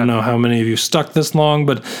 I don't know how many of you stuck this long,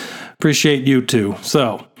 but appreciate you too.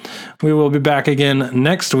 So we will be back again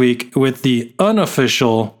next week with the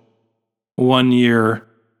unofficial 1 year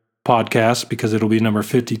podcast, because it'll be number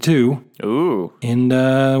 52. Ooh. And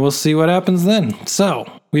we'll see what happens then.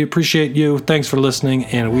 So we appreciate you. Thanks for listening,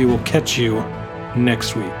 and we will catch you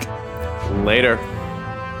next week. Later.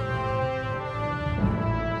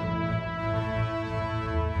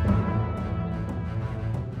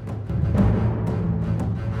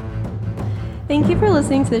 Thank you for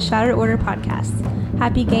listening to the Shattered Order podcast.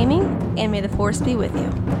 Happy gaming, and may the Force be with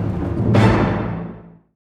you.